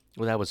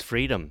 Well, that was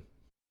freedom.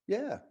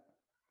 Yeah,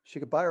 she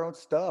could buy her own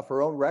stuff,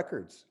 her own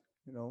records.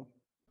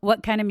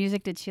 What kind of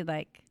music did she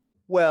like?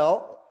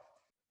 Well,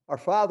 our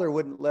father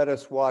wouldn't let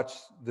us watch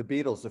the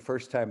Beatles the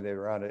first time they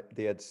were on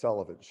the Ed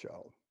Sullivan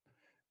Show.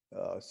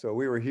 So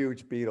we were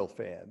huge Beatle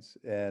fans.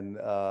 And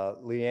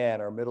Leanne,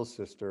 our middle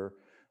sister,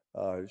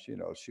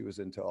 she was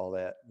into all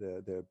that,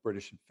 the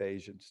British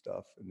invasion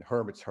stuff and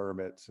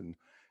Hermits, and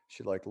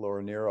she liked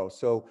Laura Nyro.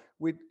 So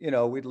we'd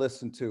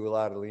listen to a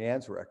lot of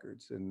Leanne's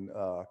records, and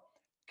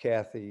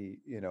Kathy,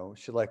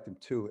 she liked them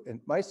too. And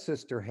my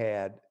sister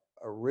had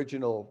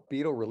original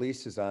Beatle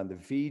releases on the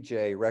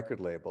VJ record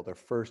label, their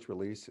first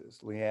releases.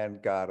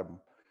 Leanne got them,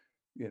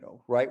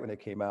 right when they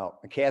came out.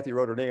 And Kathy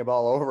wrote her name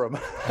all over them.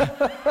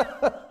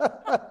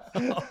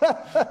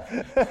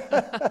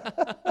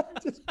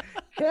 Just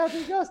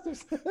Kathy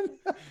Gustafson.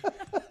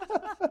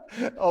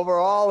 Over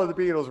all of the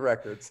Beatles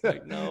records.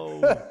 Like,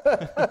 no.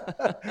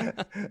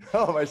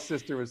 Oh, my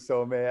sister was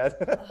so mad.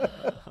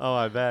 Oh,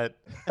 I bet.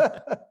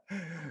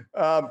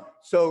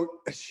 So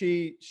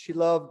she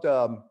loved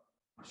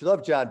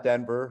John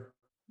Denver,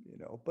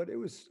 but it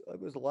was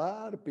a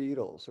lot of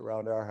Beatles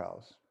around our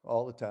house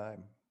all the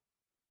time.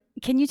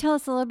 Can you tell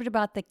us a little bit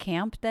about the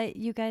camp that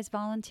you guys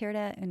volunteered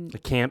at? And The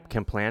camp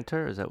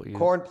planter? Is that what you?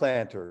 Corn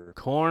planter.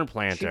 Corn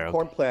planter. Chief Okay.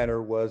 Corn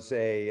planter was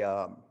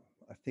I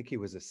think he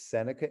was a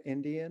Seneca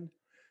Indian,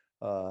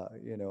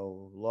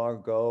 long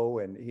ago,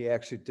 and he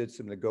actually did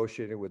some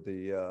negotiating with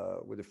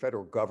the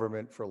federal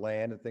government for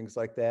land and things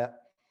like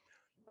that.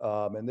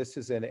 And this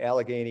is in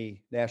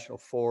Allegheny National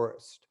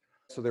Forest.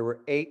 So there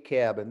were 8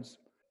 cabins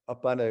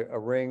up on a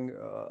ring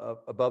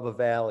above a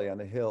valley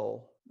on a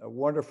hill. A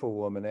wonderful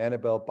woman,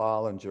 Annabelle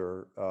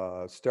Bollinger,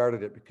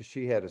 started it because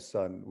she had a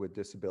son with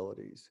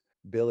disabilities,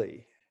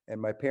 Billy.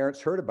 And my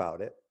parents heard about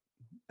it.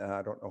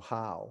 I don't know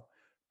how,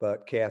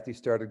 but Kathy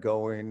started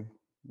going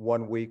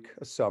 1 week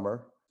a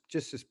summer.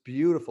 Just this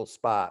beautiful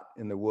spot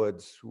in the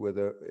woods with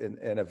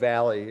in a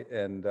valley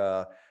and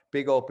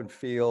big open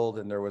field.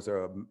 And there was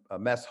a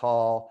mess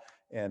hall,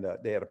 and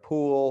they had a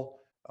pool,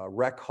 a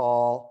rec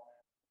hall.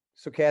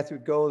 So Kathy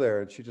would go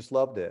there, and she just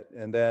loved it.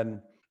 And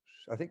then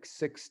I think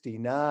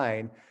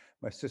 69,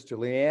 my sister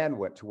Leanne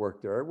went to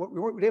work there.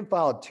 We didn't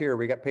volunteer.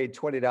 We got paid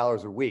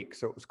 $20 a week,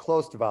 so it was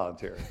close to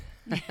volunteering.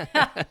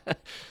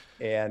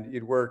 And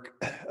you'd work,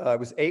 it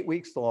was 8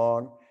 weeks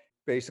long,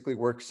 basically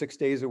work 6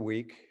 days a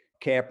week.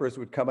 Campers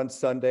would come on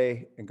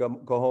Sunday and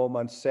go home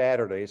on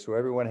Saturday. So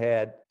everyone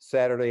had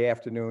Saturday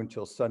afternoon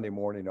till Sunday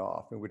morning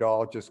off. And we'd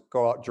all just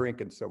go out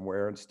drinking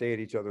somewhere and stay at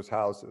each other's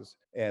houses.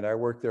 And I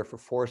worked there for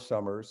 4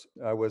 summers.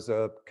 I was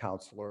a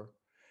counselor.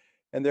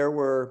 And there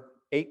were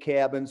 8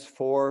 cabins,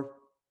 4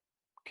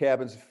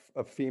 cabins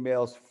of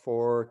females,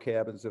 4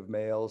 cabins of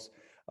males,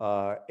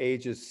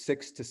 ages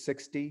 6 to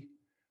 60,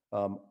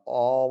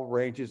 all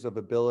ranges of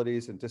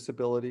abilities and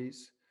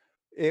disabilities.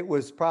 It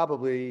was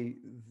probably,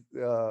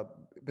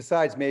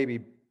 besides maybe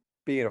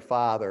being a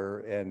father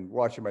and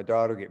watching my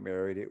daughter get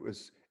married,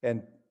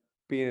 and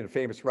being in a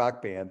famous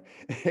rock band,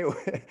 it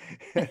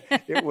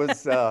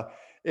was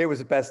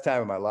the best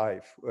time of my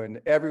life.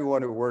 And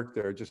everyone who worked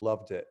there just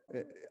loved it.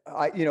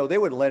 They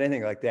wouldn't let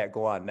anything like that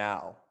go on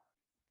now.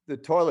 The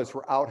toilets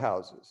were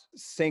outhouses.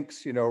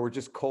 Sinks, were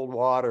just cold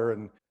water,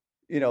 and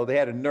they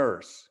had a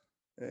nurse.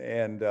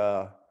 And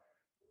I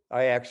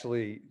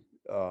actually,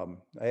 I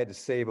had to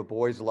save a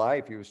boy's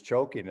life. He was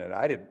choking, and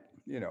I didn't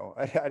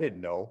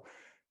know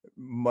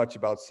much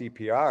about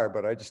CPR,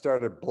 but I just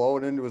started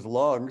blowing into his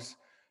lungs,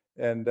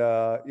 and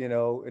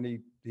and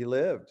he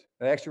lived.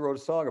 I actually wrote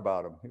a song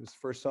about him. It was the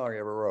first song I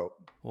ever wrote.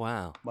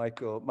 Wow.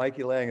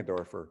 Mikey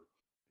Langendorfer.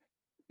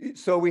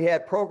 So we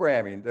had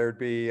programming. There'd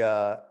be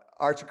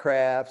arts and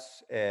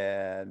crafts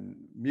and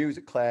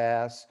music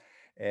class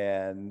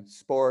and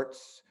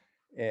sports,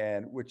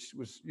 and which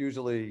was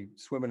usually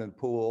swimming in the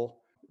pool.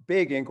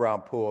 Big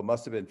in-ground pool. It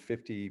must have been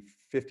 50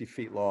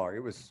 feet long.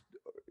 It was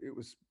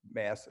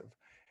massive.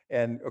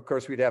 And of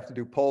course, we'd have to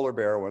do polar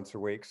bear once a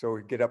week. So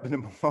we'd get up in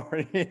the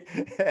morning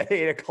at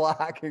 8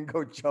 o'clock and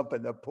go jump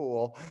in the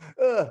pool.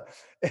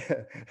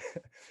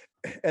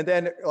 And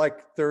then,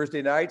 like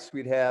Thursday nights,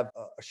 we'd have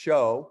a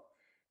show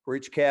where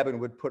each cabin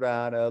would put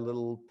on a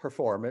little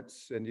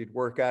performance, and you'd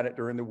work on it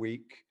during the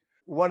week.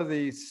 One of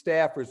the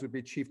staffers would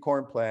be chief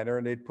corn planter,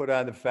 and they'd put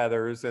on the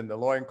feathers and the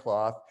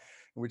loincloth,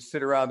 and we'd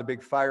sit around the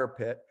big fire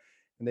pit.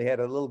 And they had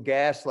a little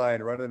gas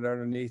line running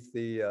underneath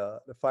the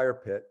fire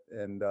pit,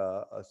 and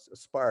a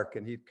spark.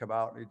 And he'd come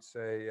out and he'd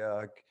say,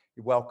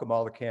 he'd welcome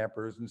all the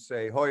campers and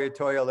say, "Hoya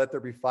toya, let there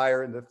be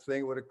fire." And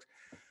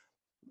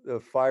the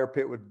fire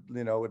pit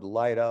would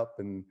light up,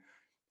 and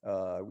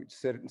we'd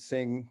sit and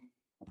sing,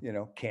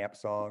 camp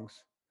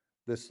songs.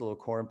 "This little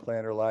corn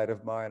planter light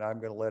of mine, I'm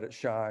going to let it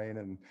shine."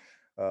 And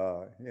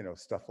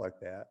stuff like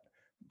that.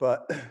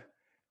 But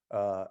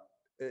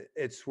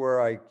it's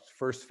where I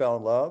first fell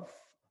in love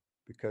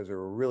because there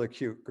were really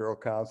cute girl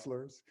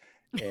counselors,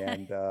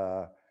 and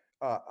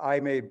I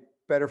made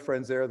better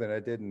friends there than I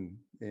did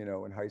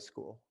in high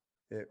school.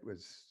 It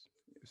was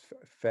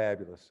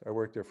fabulous. I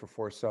worked there for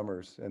 4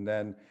 summers, and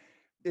then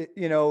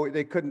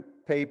they couldn't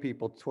pay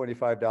people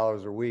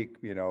 $25 a week,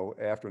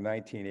 after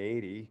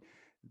 1980.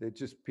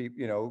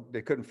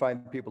 They couldn't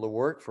find people to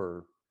work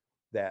for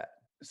that.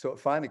 So it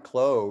finally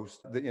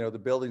closed.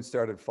 The building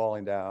started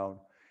falling down.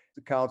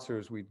 The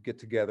counselors, we'd get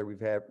together,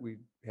 we'd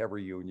have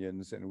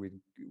reunions, and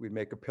we'd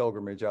make a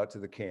pilgrimage out to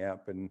the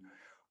camp and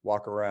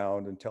walk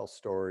around and tell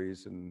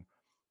stories, and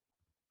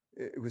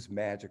it was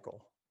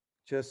magical,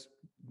 just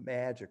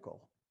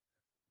magical.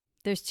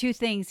 There's two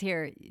things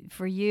here.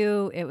 For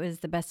you, it was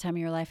the best time of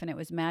your life and it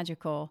was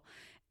magical.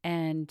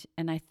 And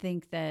I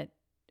think that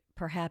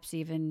perhaps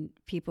even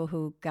people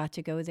who got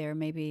to go there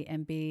maybe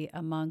and be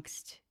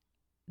amongst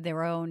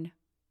their own,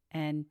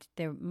 and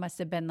there must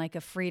have been like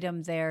a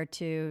freedom there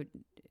to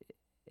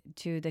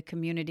the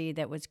community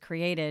that was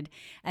created.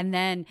 And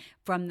then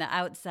from the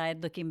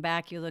outside looking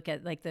back, you look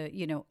at like the,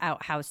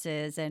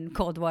 outhouses and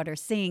cold water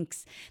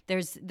sinks.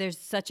 There's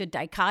such a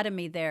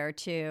dichotomy there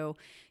to,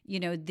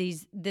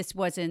 this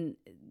wasn't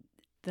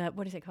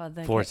what is it called?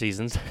 The Four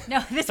Seasons.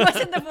 No, this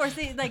wasn't the Four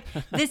Seasons. Like,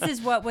 this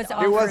is what was offered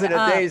up. It wasn't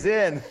a Days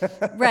Inn.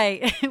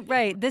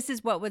 Right. This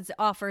is what was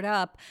offered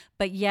up.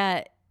 But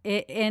yet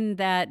in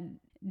that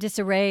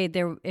disarray,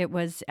 it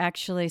was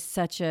actually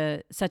such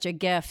a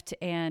gift.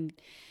 And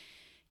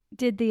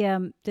did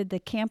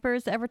the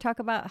campers ever talk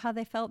about how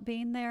they felt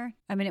being there?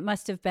 I mean, it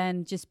must have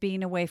been just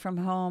being away from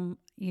home.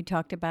 You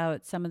talked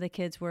about some of the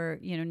kids were,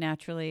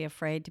 naturally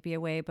afraid to be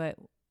away, but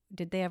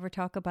did they ever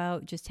talk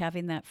about just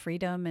having that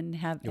freedom and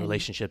The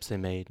relationships they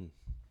made?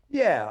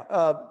 Yeah,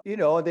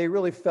 they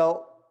really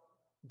felt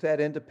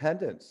that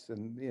independence,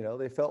 and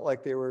they felt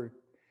like they were,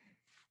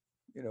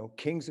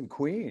 kings and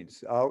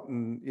queens out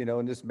in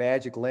this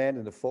magic land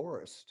in the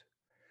forest.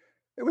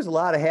 There was a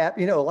lot of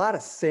a lot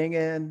of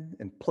singing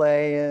and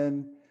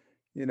playing,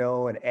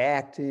 and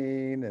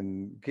acting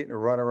and getting to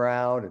run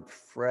around in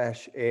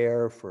fresh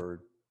air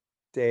for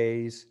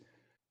days.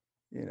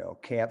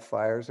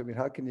 Campfires. I mean,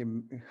 how can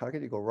you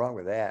go wrong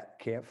with that?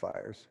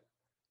 Campfires.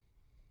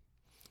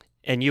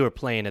 And you were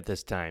playing at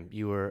this time.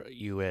 Were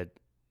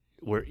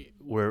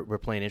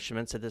playing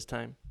instruments at this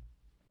time?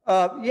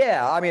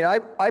 Yeah. I mean,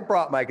 I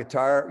brought my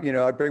guitar.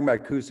 I bring my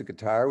acoustic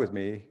guitar with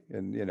me,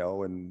 and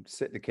and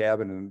sit in the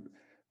cabin and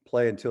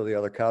play until the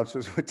other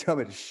counselors would tell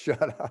me to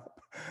shut up.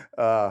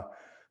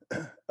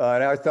 And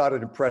I thought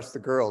it impressed the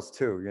girls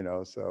too.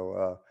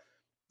 So,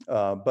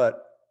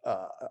 but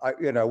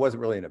I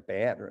wasn't really in a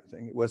band or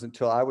anything. It wasn't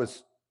until I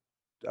was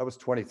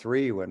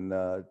 23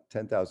 when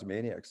 10,000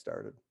 Maniacs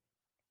started.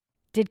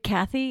 Did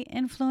Kathy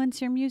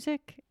influence your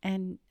music,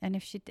 and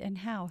if she, and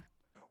how?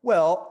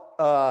 Well,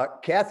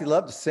 Kathy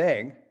loved to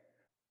sing.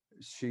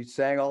 She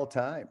sang all the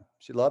time.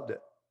 She loved it.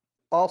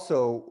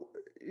 Also,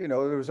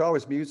 there was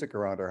always music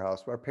around our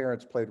house. Our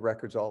parents played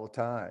records all the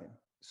time.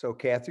 So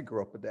Kathy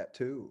grew up with that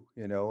too,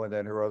 and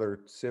then her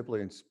other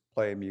siblings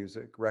play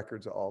music,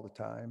 records all the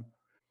time.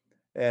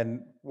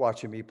 And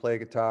watching me play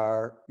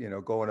guitar,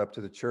 going up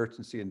to the church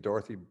and seeing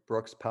Dorothy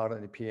Brooks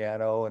pounding the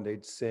piano, and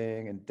they'd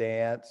sing and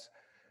dance.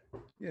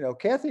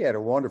 Kathy had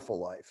a wonderful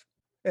life.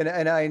 And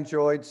I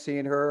enjoyed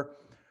seeing her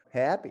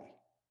happy,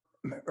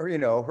 or,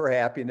 her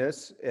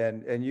happiness.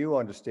 And you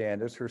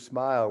understand this, her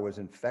smile was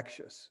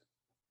infectious.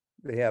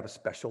 They have a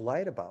special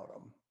light about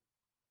them.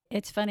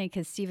 It's funny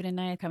because Stephen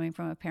and I are coming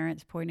from a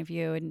parent's point of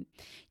view. And,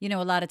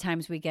 a lot of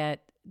times we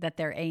get that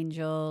they're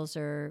angels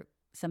or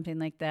something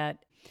like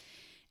that.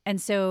 And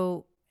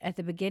so at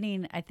the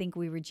beginning, I think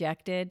we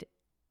rejected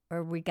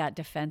or we got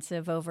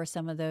defensive over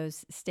some of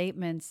those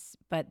statements,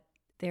 but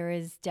there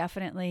is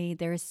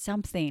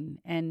something.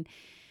 And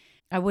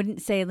I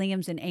wouldn't say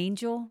Liam's an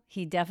angel.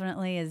 He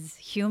definitely is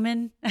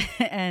human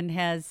and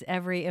has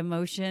every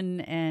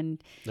emotion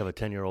and of a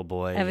 10-year-old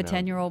boy. Of a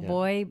 10-year-old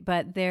boy,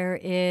 but there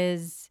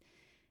is,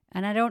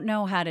 and I don't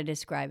know how to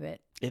describe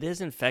it. It is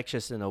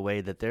infectious in a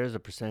way that there's a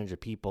percentage of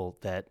people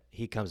that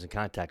he comes in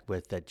contact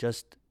with that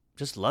just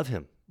love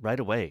him right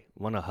away,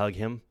 want to hug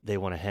him, they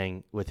want to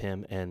hang with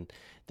him, and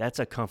that's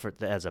a comfort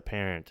that, as a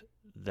parent,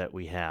 that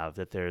we have,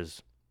 that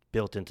there's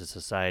built into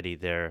society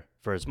there.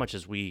 For as much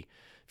as we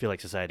feel like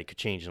society could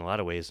change in a lot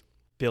of ways,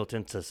 built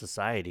into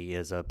society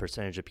is a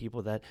percentage of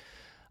people that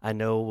I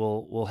know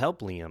will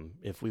help Liam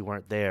if we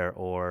weren't there,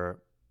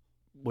 or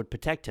would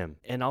protect him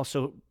and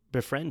also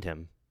befriend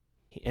him.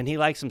 And he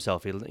likes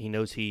himself. He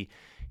knows he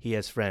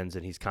has friends,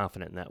 and he's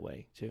confident in that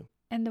way too.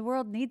 And the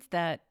world needs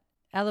that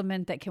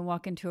element that can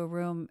walk into a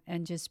room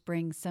and just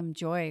bring some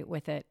joy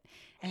with it.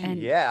 And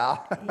yeah.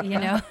 we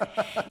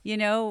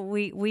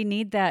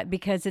need that,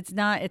 because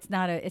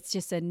it's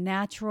just a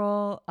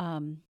natural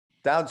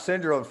Down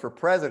syndrome for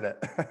president.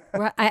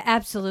 Right,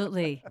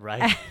 absolutely.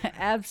 Right.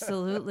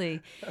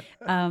 Absolutely.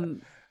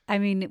 I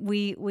mean,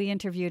 we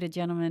interviewed a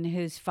gentleman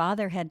whose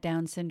father had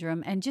Down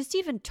syndrome, and just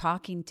even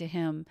talking to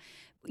him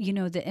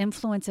the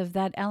influence of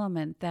that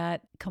element,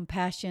 that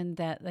compassion,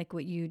 that like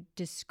what you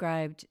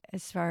described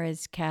as far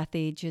as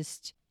Kathy,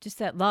 just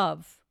that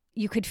love.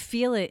 You could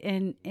feel it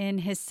in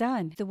his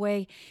son, the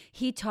way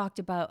he talked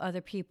about other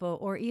people,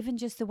 or even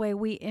just the way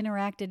we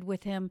interacted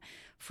with him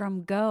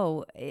from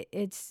go.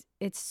 It's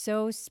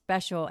so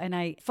special. And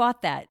I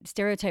fought that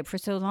stereotype for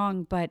so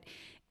long, but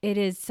it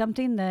is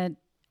something that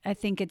I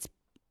think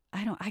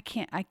I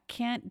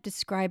can't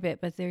describe it,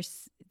 but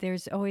there's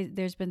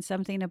been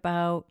something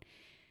about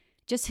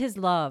just his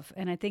love.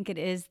 And I think it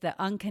is the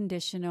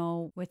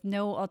unconditional, with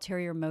no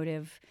ulterior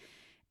motive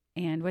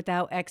and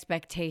without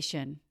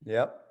expectation.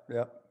 Yep.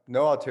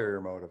 No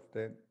ulterior motive.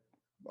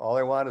 All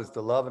they want is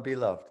to love and be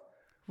loved.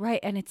 Right.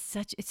 And it's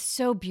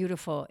so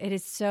beautiful. It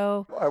is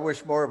so. I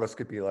wish more of us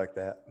could be like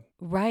that.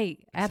 Right.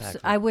 Exactly.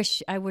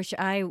 Absolutely. I wish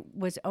I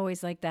was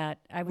always like that.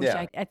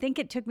 Yeah. I think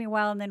it took me a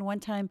while. And then one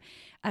time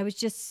I was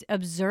just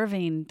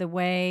observing the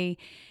way,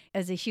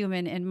 as a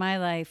human in my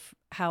life,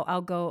 how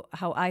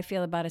I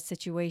feel about a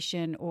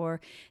situation, or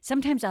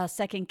sometimes I'll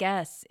second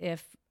guess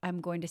if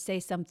I'm going to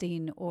say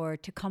something or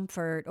to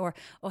comfort, or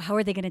how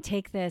are they going to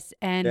take this?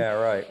 And Yeah,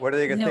 right. What are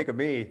they going to think of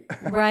me?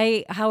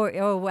 right. How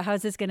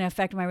is this going to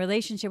affect my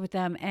relationship with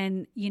them?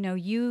 And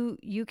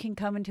you can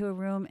come into a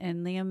room,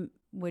 and Liam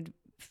would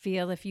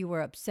feel if you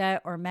were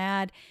upset or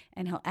mad,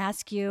 and he'll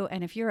ask you.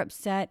 And if you're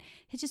upset,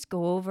 he'll just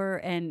go over.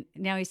 And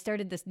now he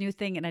started this new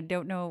thing, and I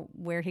don't know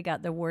where he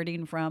got the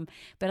wording from,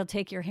 but he'll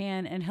take your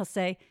hand and he'll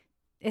say,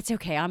 "It's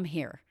okay, I'm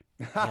here."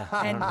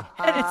 And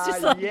it's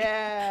just like,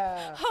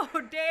 yeah. oh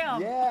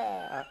damn.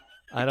 Yeah.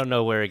 I don't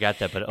know where he got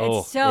that, but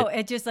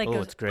it just like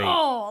goes, it's great.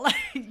 oh,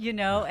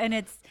 and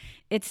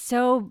it's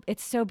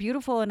so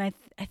beautiful. And I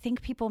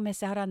think people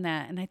miss out on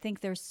that. And I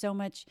think there's so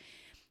much,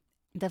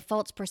 the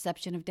false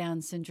perception of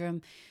Down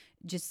syndrome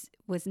just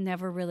was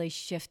never really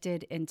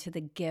shifted into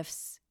the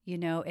gifts.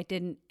 It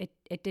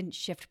didn't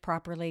shift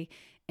properly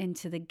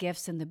into the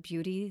gifts and the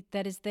beauty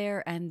that is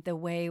there, and the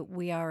way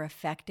we are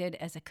affected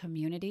as a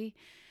community.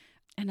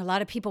 And a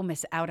lot of people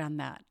miss out on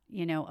that.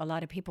 A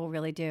lot of people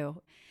really do.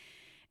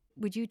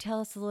 Would you tell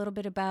us a little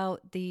bit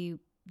about the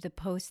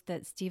post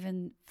that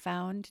Stephen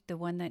found, the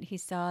one that he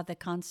saw, the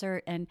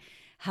concert, and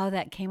how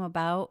that came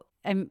about?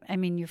 I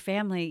mean, your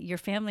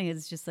family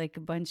is just like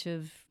a bunch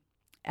of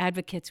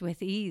advocates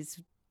with ease.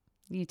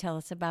 Can you tell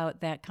us about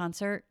that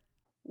concert?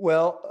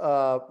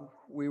 Well,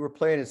 we were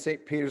playing in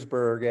St.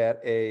 Petersburg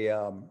at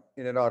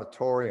in an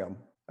auditorium.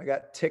 I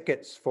got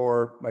tickets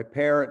for my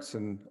parents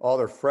and all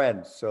their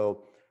friends.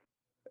 So,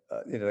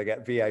 they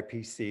got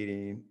VIP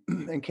seating,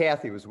 and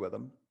Kathy was with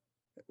them.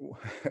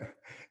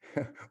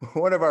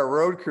 One of our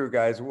road crew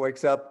guys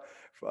wakes up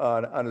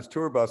on his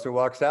tour bus and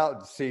walks out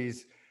and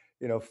sees,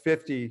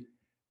 50,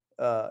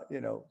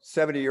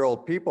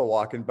 70-year-old people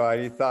walking by.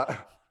 And he thought,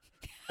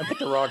 I'm at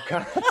the wrong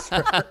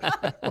concert.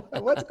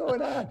 What's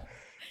going on?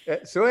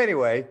 So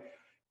anyway,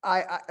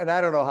 I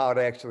don't know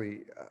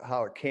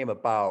how it came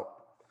about,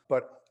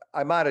 but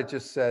I might have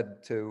just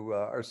said to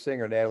our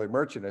singer, Natalie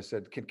Merchant, I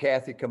said, "Can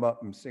Kathy come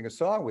up and sing a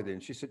song with you?"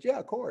 And she said, "Yeah,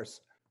 of course."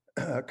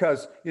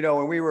 Because,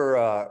 when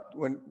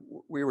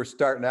we were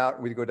starting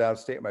out, we'd go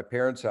downstate at my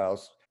parents'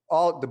 house.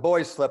 All the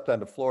boys slept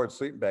on the floor in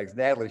sleeping bags.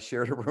 Natalie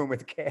shared a room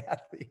with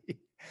Kathy.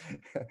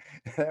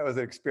 That was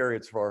an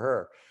experience for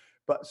her.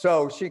 But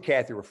so she and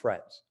Kathy were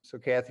friends. So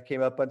Kathy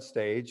came up on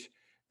stage,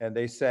 and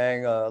they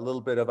sang a little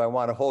bit of "I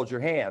Want to Hold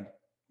Your Hand"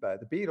 by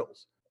the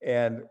Beatles.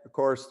 And of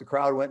course, the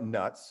crowd went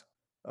nuts.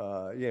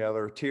 There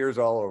were tears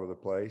all over the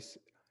place.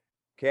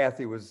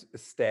 Kathy was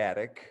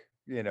ecstatic.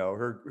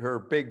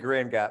 Her big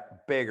grin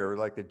got bigger,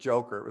 like the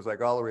Joker. It was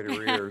like all the way to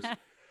her ears.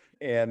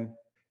 And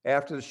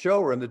after the show,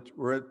 we're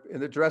in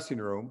the dressing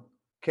room.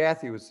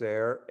 Kathy was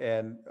there,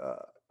 and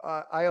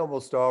I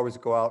almost always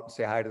go out and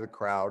say hi to the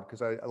crowd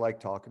because I like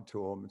talking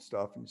to them and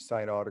stuff and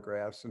sign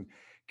autographs. And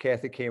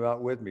Kathy came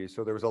out with me,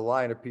 so there was a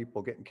line of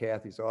people getting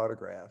Kathy's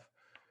autograph,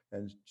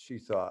 and she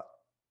thought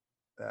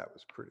that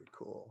was pretty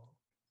cool.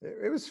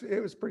 It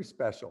was pretty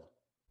special.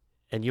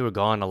 And you were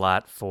gone a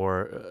lot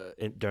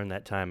during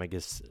that time, I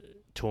guess,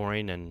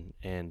 touring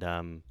and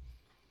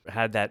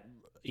how did that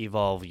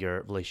evolve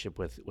your relationship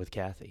with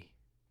Kathy?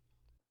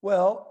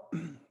 Well,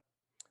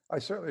 I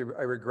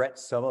regret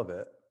some of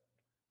it,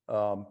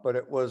 but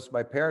it was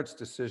my parents'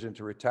 decision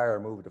to retire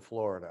and move to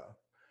Florida,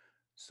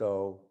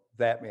 so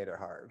that made it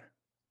hard.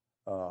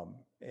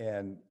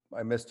 And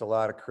I missed a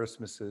lot of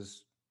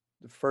Christmases.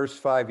 The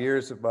first 5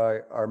 years of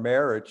our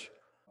marriage,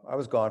 I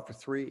was gone for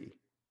 3.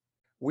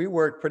 We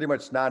worked pretty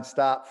much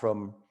nonstop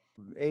from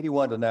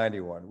 81 to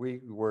 91. We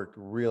worked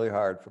really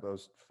hard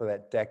for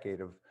that decade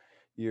of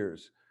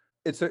years.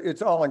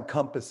 It's all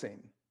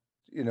encompassing.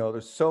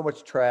 There's so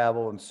much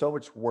travel and so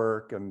much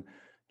work and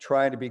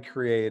trying to be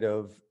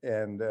creative,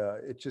 and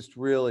it just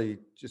really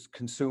just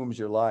consumes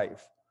your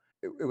life.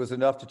 It was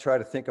enough to try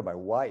to think of my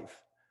wife.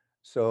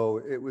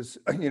 So it was,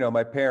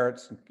 my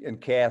parents and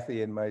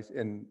Kathy and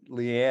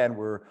Leanne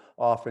were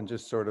often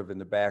just sort of in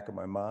the back of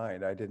my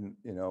mind. I didn't,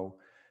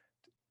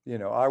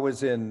 I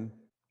was in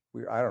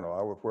I don't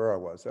know where I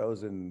was. I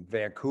was in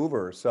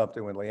Vancouver or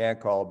something when Leanne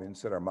called me and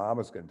said our mom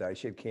was going to die.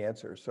 She had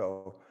cancer.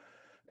 So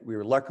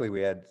luckily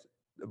we had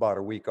about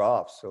a week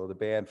off. So the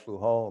band flew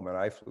home and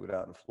I flew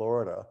down to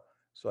Florida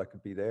so I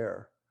could be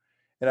there.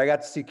 And I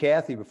got to see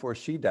Kathy before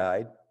she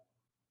died.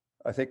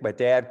 I think my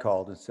dad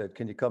called and said,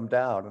 "Can you come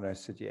down?" And I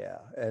said, "Yeah."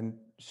 And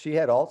she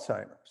had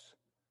Alzheimer's.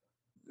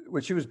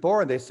 When she was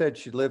born, they said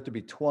she'd live to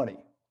be 20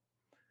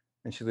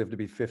 and she lived to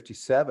be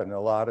 57. A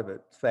lot of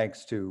it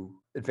thanks to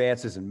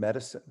advances in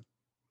medicine.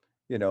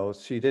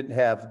 She didn't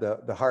have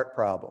the heart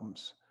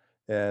problems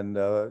and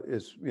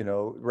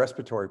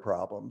respiratory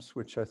problems,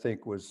 which I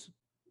think was,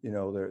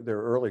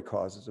 their early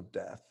causes of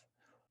death.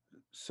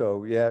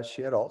 So yeah,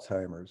 she had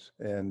Alzheimer's,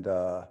 and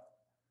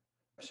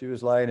she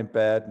was lying in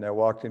bed, and I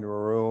walked into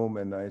her room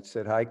and I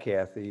said, "Hi,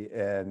 Kathy,"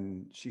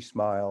 and she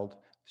smiled.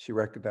 She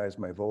recognized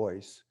my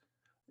voice,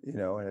 and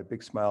a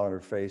big smile on her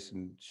face,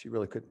 and she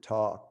really couldn't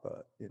talk,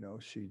 but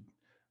she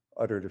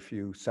uttered a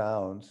few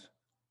sounds.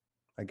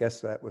 I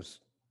guess that was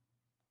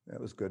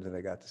good that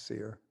I got to see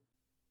her.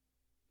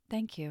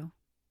 Thank you.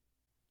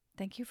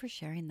 Thank you for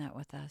sharing that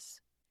with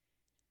us.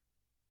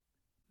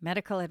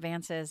 Medical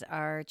advances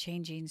are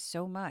changing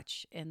so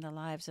much in the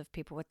lives of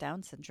people with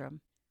Down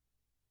syndrome.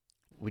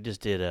 We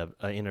just did an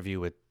interview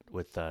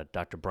with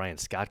Dr. Brian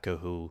Skotko,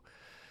 who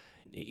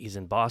he's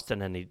in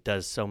Boston and he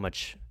does so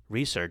much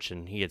research,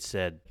 and he had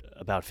said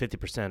about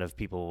 50% of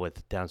people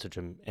with Down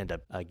syndrome end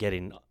up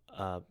getting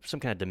some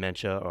kind of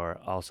dementia or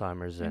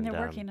Alzheimer's. And they're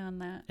working on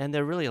that. And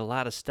there's really a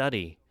lot of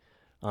study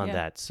on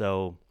that.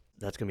 So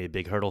that's going to be a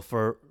big hurdle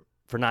for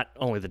not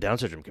only the Down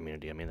syndrome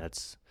community. I mean,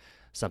 that's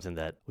something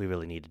that we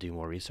really need to do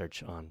more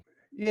research on.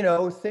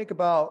 Think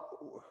about,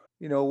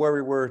 where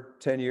we were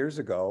 10 years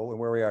ago and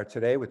where we are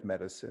today with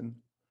medicine.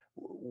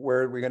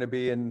 Where are we going to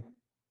be in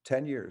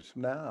 10 years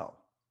from now?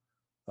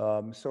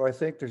 So I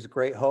think there's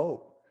great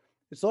hope,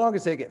 as long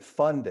as they get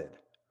funded.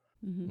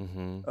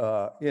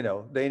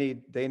 Mm-hmm.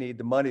 They need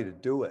the money to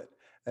do it.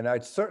 And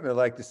I'd certainly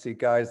like to see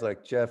guys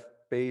like Jeff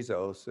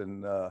Bezos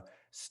and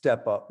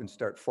step up and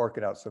start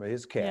forking out some of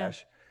his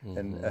cash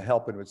and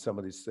helping with some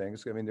of these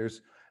things. I mean,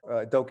 there's,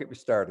 don't get me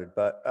started,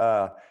 but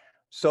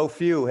so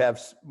few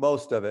have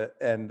most of it,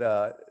 and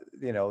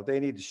they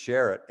need to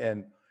share it.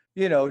 And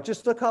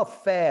just look how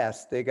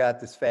fast they got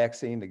this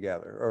vaccine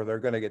together, or they're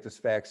going to get this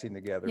vaccine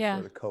together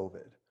for the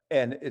COVID.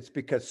 And it's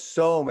because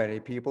so many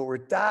people were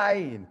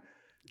dying.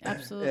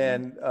 Absolutely.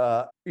 And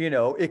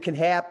it can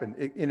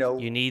happen.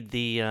 You need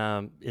the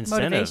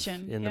incentive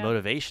motivation, and the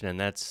motivation, and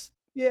that's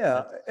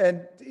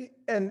and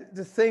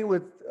the thing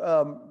with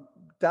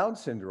Down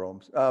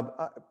syndromes,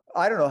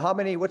 I don't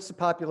know what's the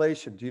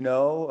population? Do you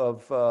know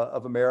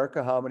of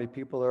America, how many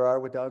people there are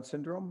with Down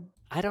syndrome?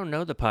 I don't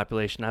know the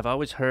population. I've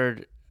always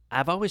heard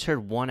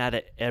 1 out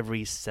of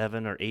every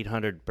 700 or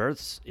 800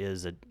 births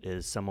is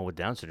someone with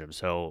Down syndrome.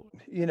 So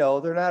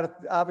they're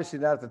obviously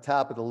not at the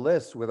top of the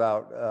list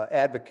without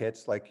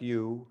advocates like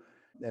you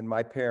and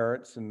my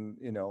parents, and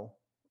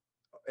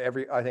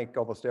I think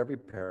almost every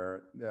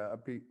parent.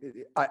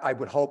 I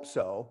would hope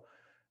so.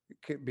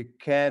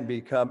 Can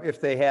become,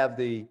 if they have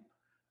the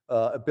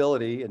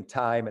ability and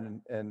time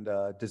and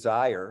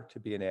desire to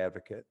be an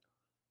advocate.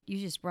 You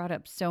just brought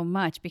up so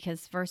much,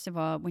 because first of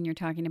all, when you're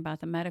talking about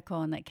the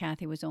medical and that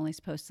Kathy was only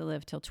supposed to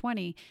live till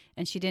 20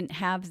 and she didn't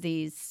have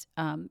these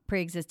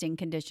pre-existing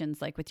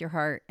conditions like with your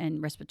heart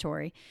and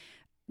respiratory.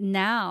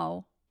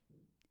 Now,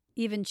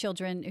 even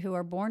children who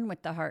are born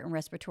with the heart and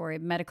respiratory,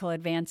 medical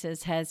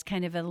advances has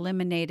kind of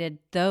eliminated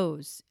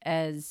those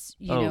as,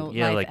 life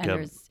like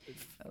enters.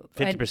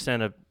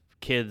 50% of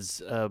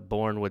kids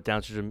born with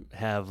Down syndrome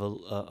have a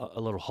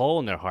little hole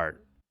in their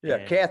heart. Yeah,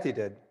 and Kathy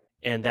did.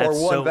 And that's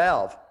or one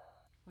valve.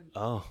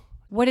 Oh.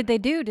 What did they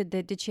do?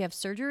 Did she have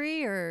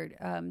surgery, or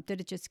did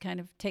it just kind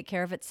of take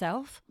care of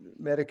itself?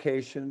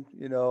 Medication,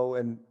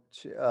 and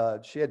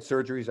she had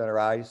surgeries on her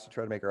eyes to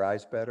try to make her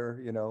eyes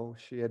better.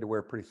 She had to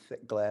wear pretty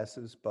thick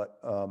glasses, but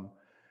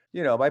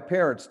my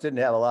parents didn't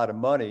have a lot of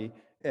money,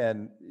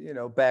 and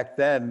back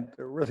then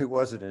there really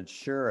wasn't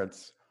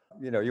insurance.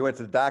 You went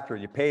to the doctor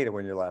and you paid it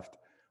when you left,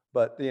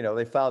 but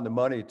they found the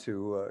money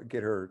to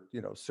get her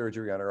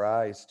surgery on her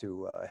eyes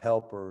to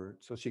help her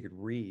so she could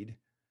read,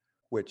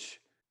 which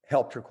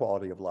helped her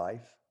quality of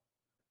life.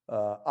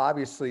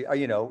 Obviously,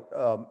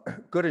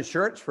 good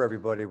insurance for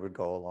everybody would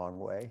go a long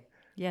way.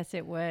 Yes,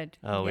 it would.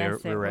 Oh,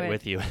 yes, we're right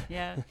with you.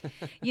 Yeah.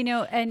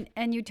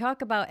 And you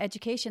talk about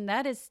education.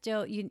 That is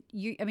still,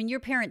 I mean, your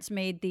parents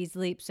made these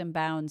leaps and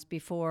bounds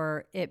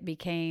before it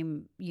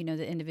became,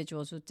 the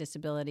Individuals with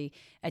Disability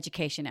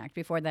Education Act.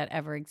 Before that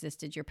ever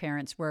existed, your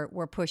parents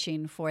were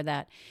pushing for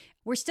that.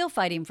 We're still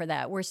fighting for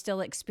that. We're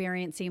still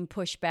experiencing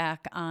pushback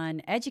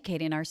on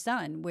educating our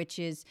son, but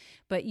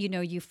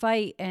you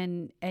fight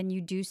and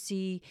you do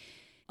see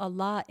a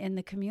lot in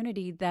the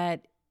community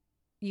that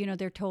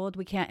they're told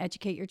we can't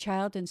educate your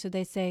child. And so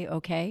they say,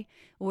 okay,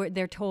 or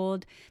they're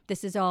told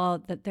this is all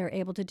that they're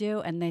able to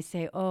do. And they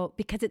say, oh,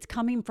 because it's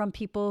coming from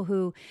people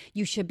who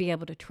you should be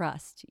able to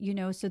trust,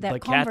 so that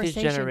But Kathy's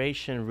conversation.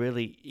 generation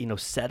really,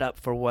 set up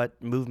for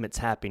what movement's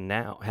happening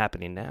now.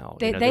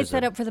 They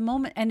set up for the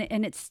moment.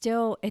 And it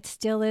still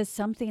is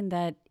something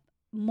that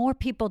more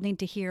people need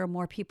to hear,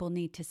 more people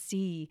need to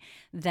see,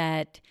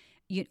 that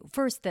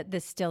first, that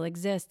this still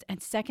exists,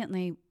 and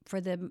secondly, for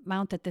the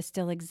amount that this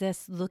still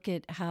exists, look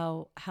at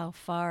how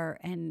far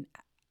and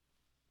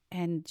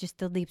just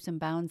the leaps and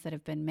bounds that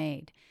have been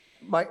made.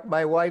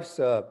 My wife's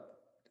a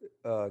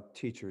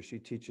teacher. She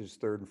teaches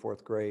 3rd and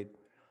 4th grade,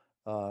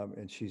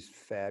 and she's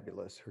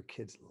fabulous. Her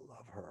kids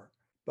love her.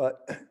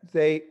 But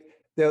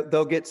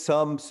they'll get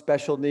some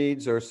special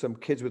needs or some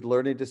kids with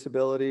learning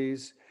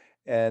disabilities,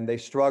 and they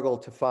struggle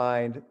to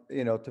find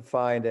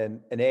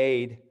an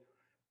aide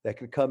that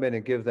can come in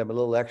and give them a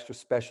little extra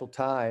special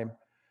time,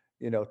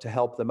 to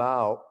help them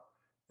out.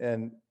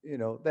 And,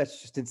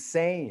 that's just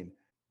insane.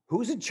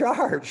 Who's in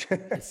charge?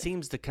 It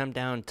seems to come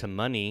down to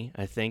money,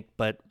 I think,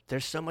 but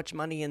there's so much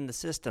money in the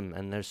system,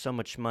 and there's so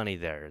much money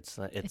there.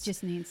 It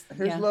just needs.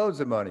 There's loads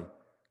of money.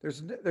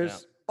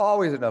 There's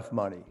always enough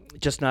money.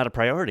 Just not a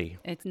priority.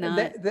 It's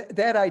not.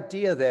 That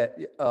idea that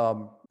it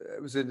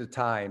was in the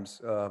Times,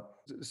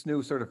 this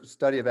new sort of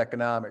study of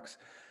economics,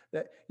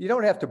 that you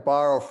don't have to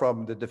borrow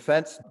from the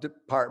Defense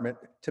Department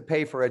to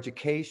pay for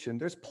education.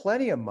 There's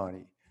plenty of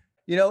money,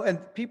 and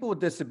people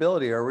with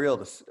disability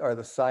are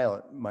the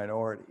silent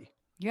minority.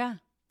 Yeah,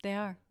 they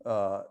are.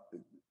 They're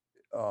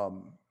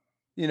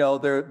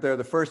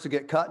the first to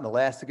get cut and the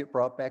last to get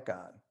brought back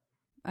on.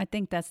 I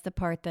think that's the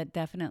part that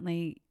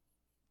definitely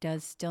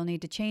does still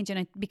need to change.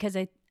 And because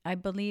I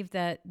believe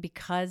that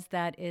because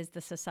that is the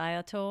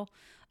societal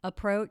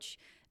approach,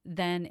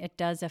 then it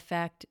does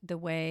affect the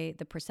way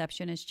the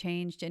perception is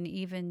changed, and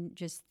even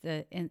just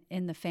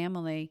in the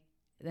family,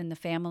 in the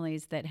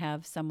families that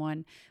have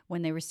someone,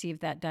 when they receive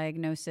that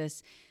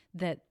diagnosis,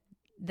 that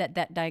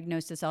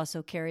diagnosis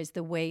also carries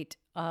the weight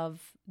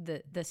of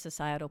the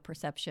societal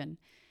perception,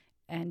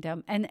 and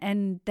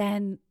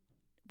then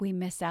we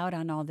miss out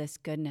on all this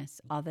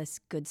goodness, all this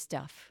good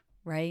stuff,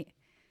 right?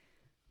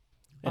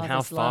 And all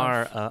how this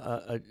far,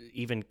 love.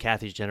 even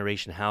Kathy's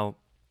generation, how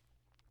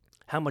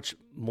much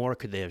more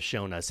could they have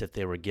shown us if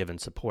they were given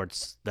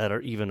supports that are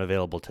even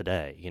available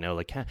today?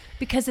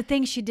 Because the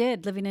things she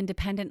did, living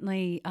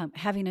independently,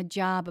 having a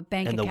job, a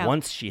bank and account, the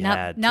wants she not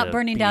had, not to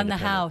burning be down the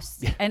independent.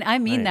 house, and I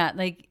mean Right.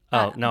 that.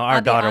 No, I'll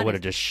our be daughter would honest.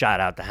 have just shot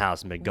out the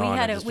house and been gone.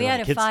 We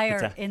had a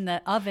fire It's in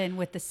the oven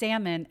with the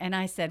salmon, and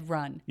I said,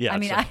 "Run!" Yeah, I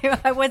mean, so-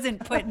 I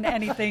wasn't putting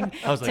anything.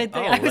 I was like,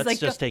 let's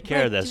just take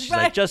care of this. She's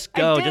right, like, just I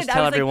go, did. just I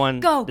tell was like, everyone,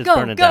 go, just go,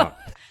 burn it go. down.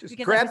 Just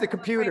Because I grab was the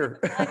so afraid of computer.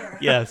 the fire.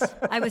 Yes.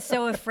 I was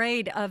so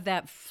afraid of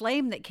that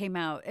flame that came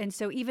out. And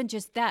so even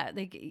just that,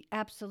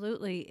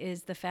 absolutely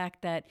is the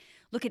fact that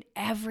look at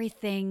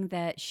everything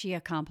that she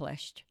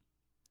accomplished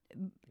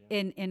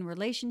in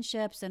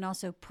relationships and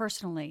also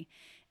personally,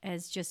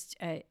 as just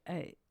a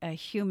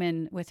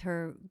human with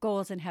her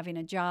goals and having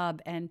a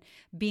job and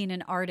being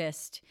an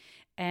artist.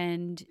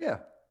 And,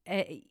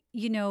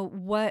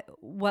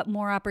 what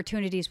more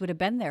opportunities would have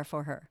been there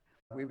for her?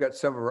 We've got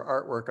some of her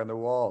artwork on the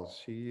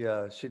walls. She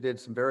did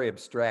some very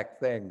abstract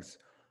things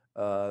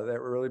that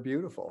were really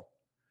beautiful.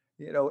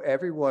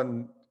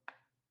 Everyone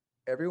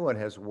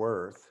has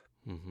worth.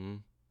 Mm-hmm.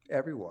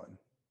 Everyone.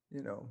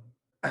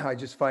 I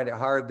just find it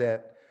hard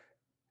that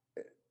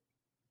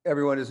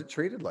everyone isn't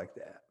treated like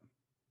that.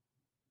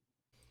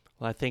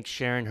 Well, I think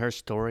sharing her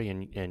story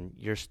and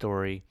your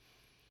story,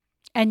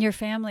 and your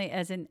family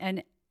as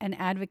an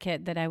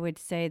advocate, that I would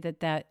say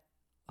that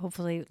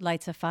hopefully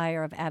lights a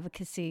fire of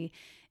advocacy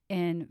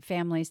in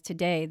families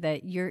today,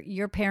 that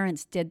your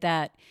parents did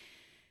that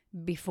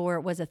before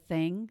it was a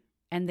thing,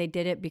 and they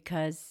did it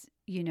because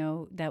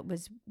that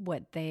was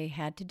what they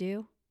had to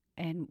do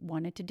and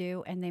wanted to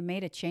do, and they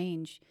made a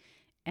change,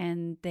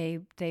 and they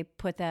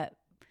put that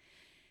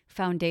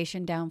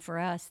foundation down for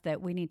us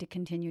that we need to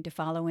continue to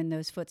follow in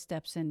those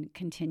footsteps and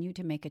continue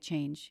to make a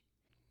change.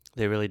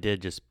 they really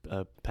did just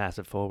pass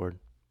it forward.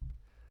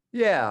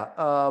 Yeah,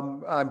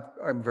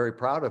 I'm very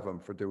proud of them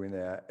for doing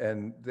that.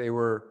 And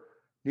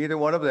neither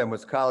one of them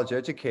was college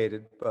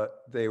educated,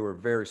 but they were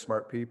very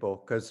smart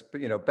people because,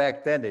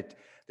 back then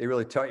they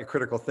really taught you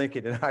critical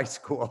thinking in high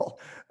school.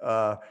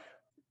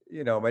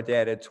 My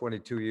dad had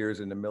 22 years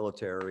in the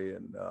military,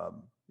 and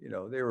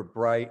they were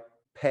bright,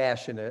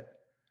 passionate,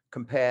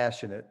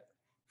 compassionate,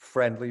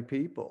 friendly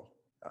people.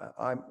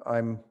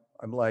 I'm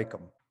like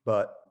them,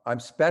 but I'm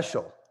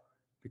special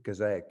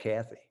because I had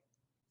Kathy.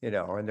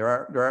 And there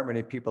aren't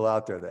many people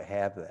out there that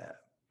have that.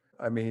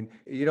 I mean,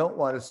 you don't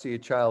want to see a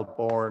child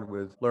born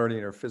with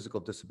learning or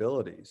physical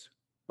disabilities,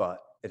 but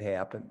it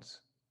happens.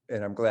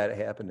 And I'm glad it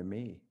happened to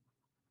me.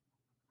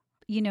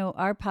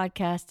 Our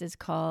podcast is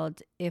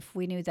called If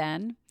We Knew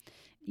Then.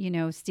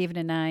 Stephen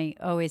and I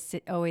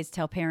always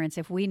tell parents,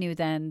 if we knew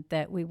then,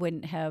 that we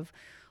wouldn't have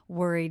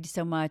worried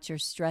so much or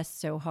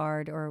stressed so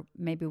hard or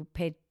maybe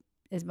paid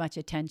as much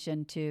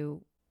attention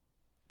to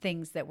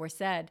things that were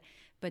said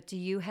But do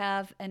you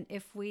have an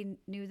 "if we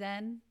knew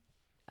then"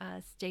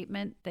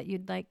 statement that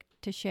you'd like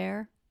to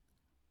share?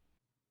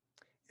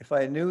 If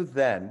I knew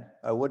then,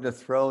 I wouldn't have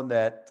thrown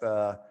that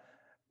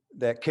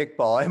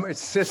kickball at my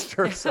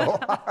sister so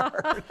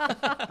hard.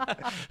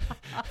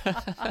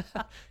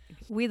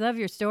 We love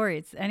your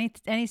stories.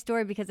 Any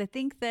story, because I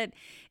think that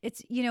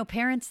it's,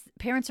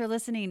 parents are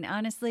listening.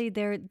 Honestly,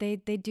 they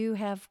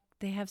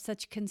have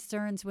such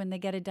concerns when they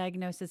get a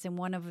diagnosis, and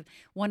one of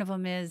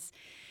them is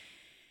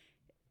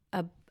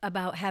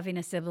about having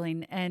a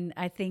sibling. And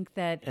I think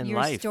that And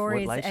your life, what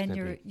stories life's and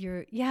gonna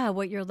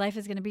what your life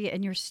is going to be,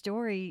 and your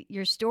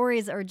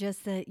stories are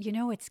just that,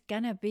 it's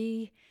gonna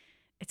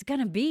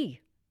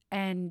be.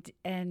 And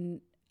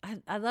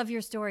I love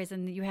your stories,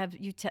 and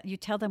you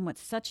tell them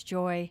with such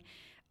joy.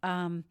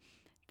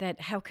 That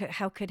how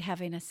could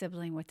having a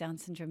sibling with Down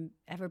syndrome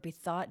ever be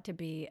thought to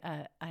be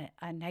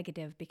a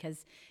negative?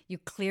 Because you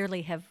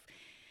clearly have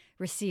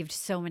received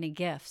so many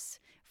gifts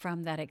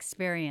from that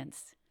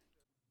experience.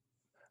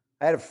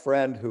 I had a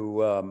friend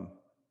who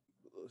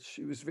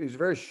he was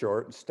very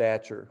short in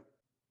stature,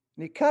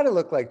 and he kind of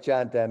looked like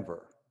John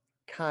Denver,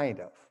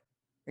 kind of.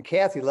 And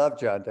Kathy loved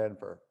John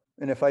Denver.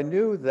 And if I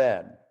knew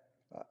then,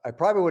 I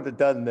probably would have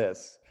done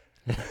this.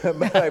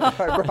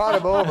 I brought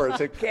him over and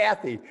said,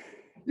 "Kathy,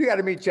 you got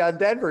to meet John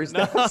Denver. He's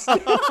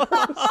downstairs."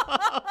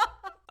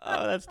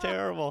 Oh, that's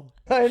terrible.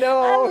 I know.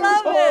 I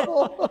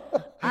love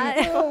it.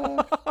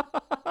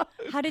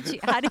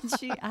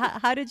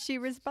 How did she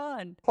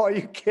respond? Oh, are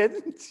you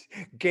kidding?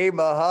 Gave him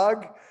a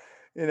hug.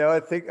 I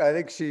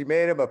think she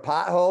made him a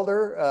pot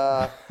holder.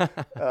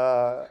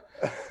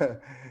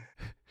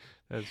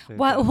 That's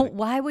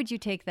Why would you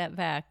take that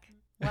back?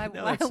 Why?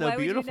 No, why, it's so why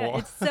would you not? beautiful.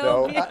 It's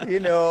so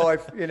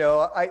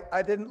beautiful.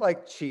 I didn't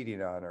like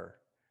cheating on her.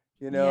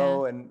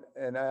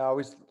 And I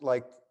always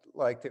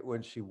liked it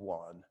when she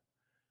won.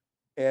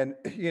 And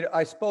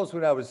I suppose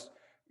when I was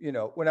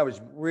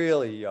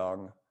really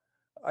young,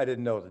 I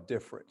didn't know the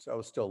difference. I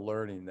was still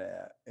learning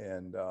that,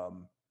 and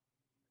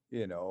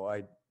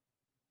I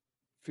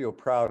feel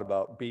proud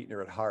about beating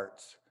her at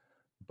hearts.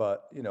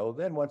 But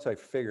then once I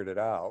figured it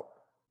out,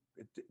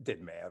 it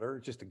didn't matter.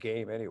 It's just a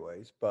game,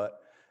 anyways. But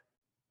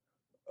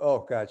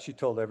oh God, she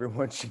told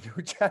everyone she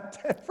knew John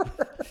Denver.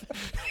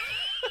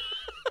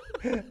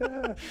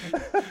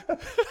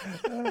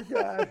 Oh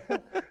God.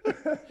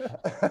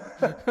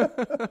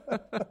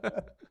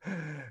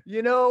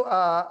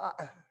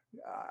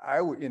 I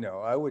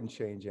wouldn't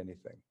change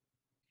anything.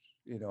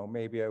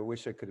 Maybe I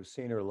wish I could have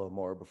seen her a little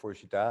more before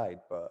she died,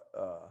 but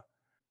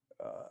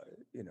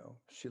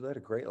she led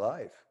a great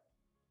life.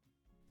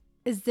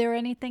 Is there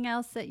anything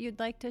else that you'd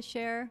like to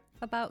share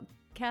about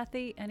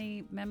Kathy?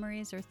 Any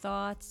memories or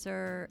thoughts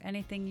or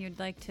anything you'd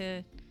like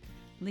to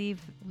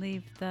leave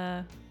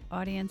the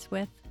audience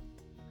with?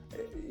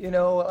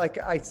 Like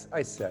I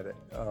said it.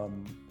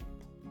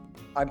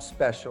 I'm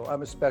special.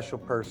 I'm a special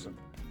person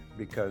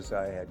because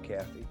I had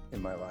Kathy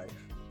in my life.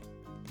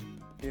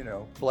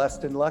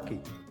 Blessed and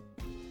lucky.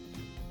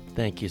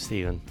 Thank you,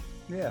 Stephen.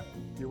 Yeah,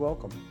 you're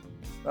welcome.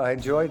 I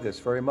enjoyed this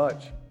very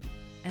much.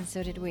 And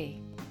so did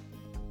we.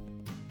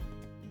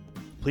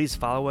 Please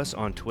follow us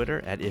on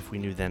Twitter at If We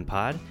Knew Then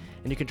Pod,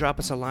 and you can drop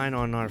us a line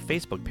on our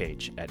Facebook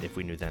page at If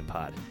We Knew Then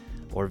Pod,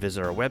 or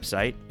visit our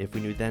website,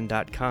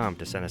 ifweknewthen.com,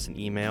 to send us an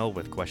email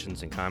with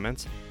questions and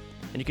comments.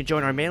 And you can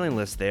join our mailing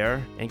list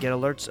there and get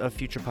alerts of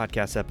future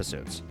podcast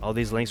episodes. All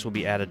these links will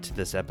be added to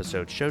this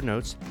episode's show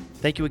notes.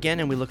 Thank you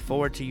again, and we look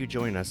forward to you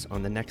joining us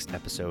on the next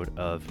episode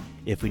of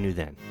If We Knew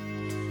Then.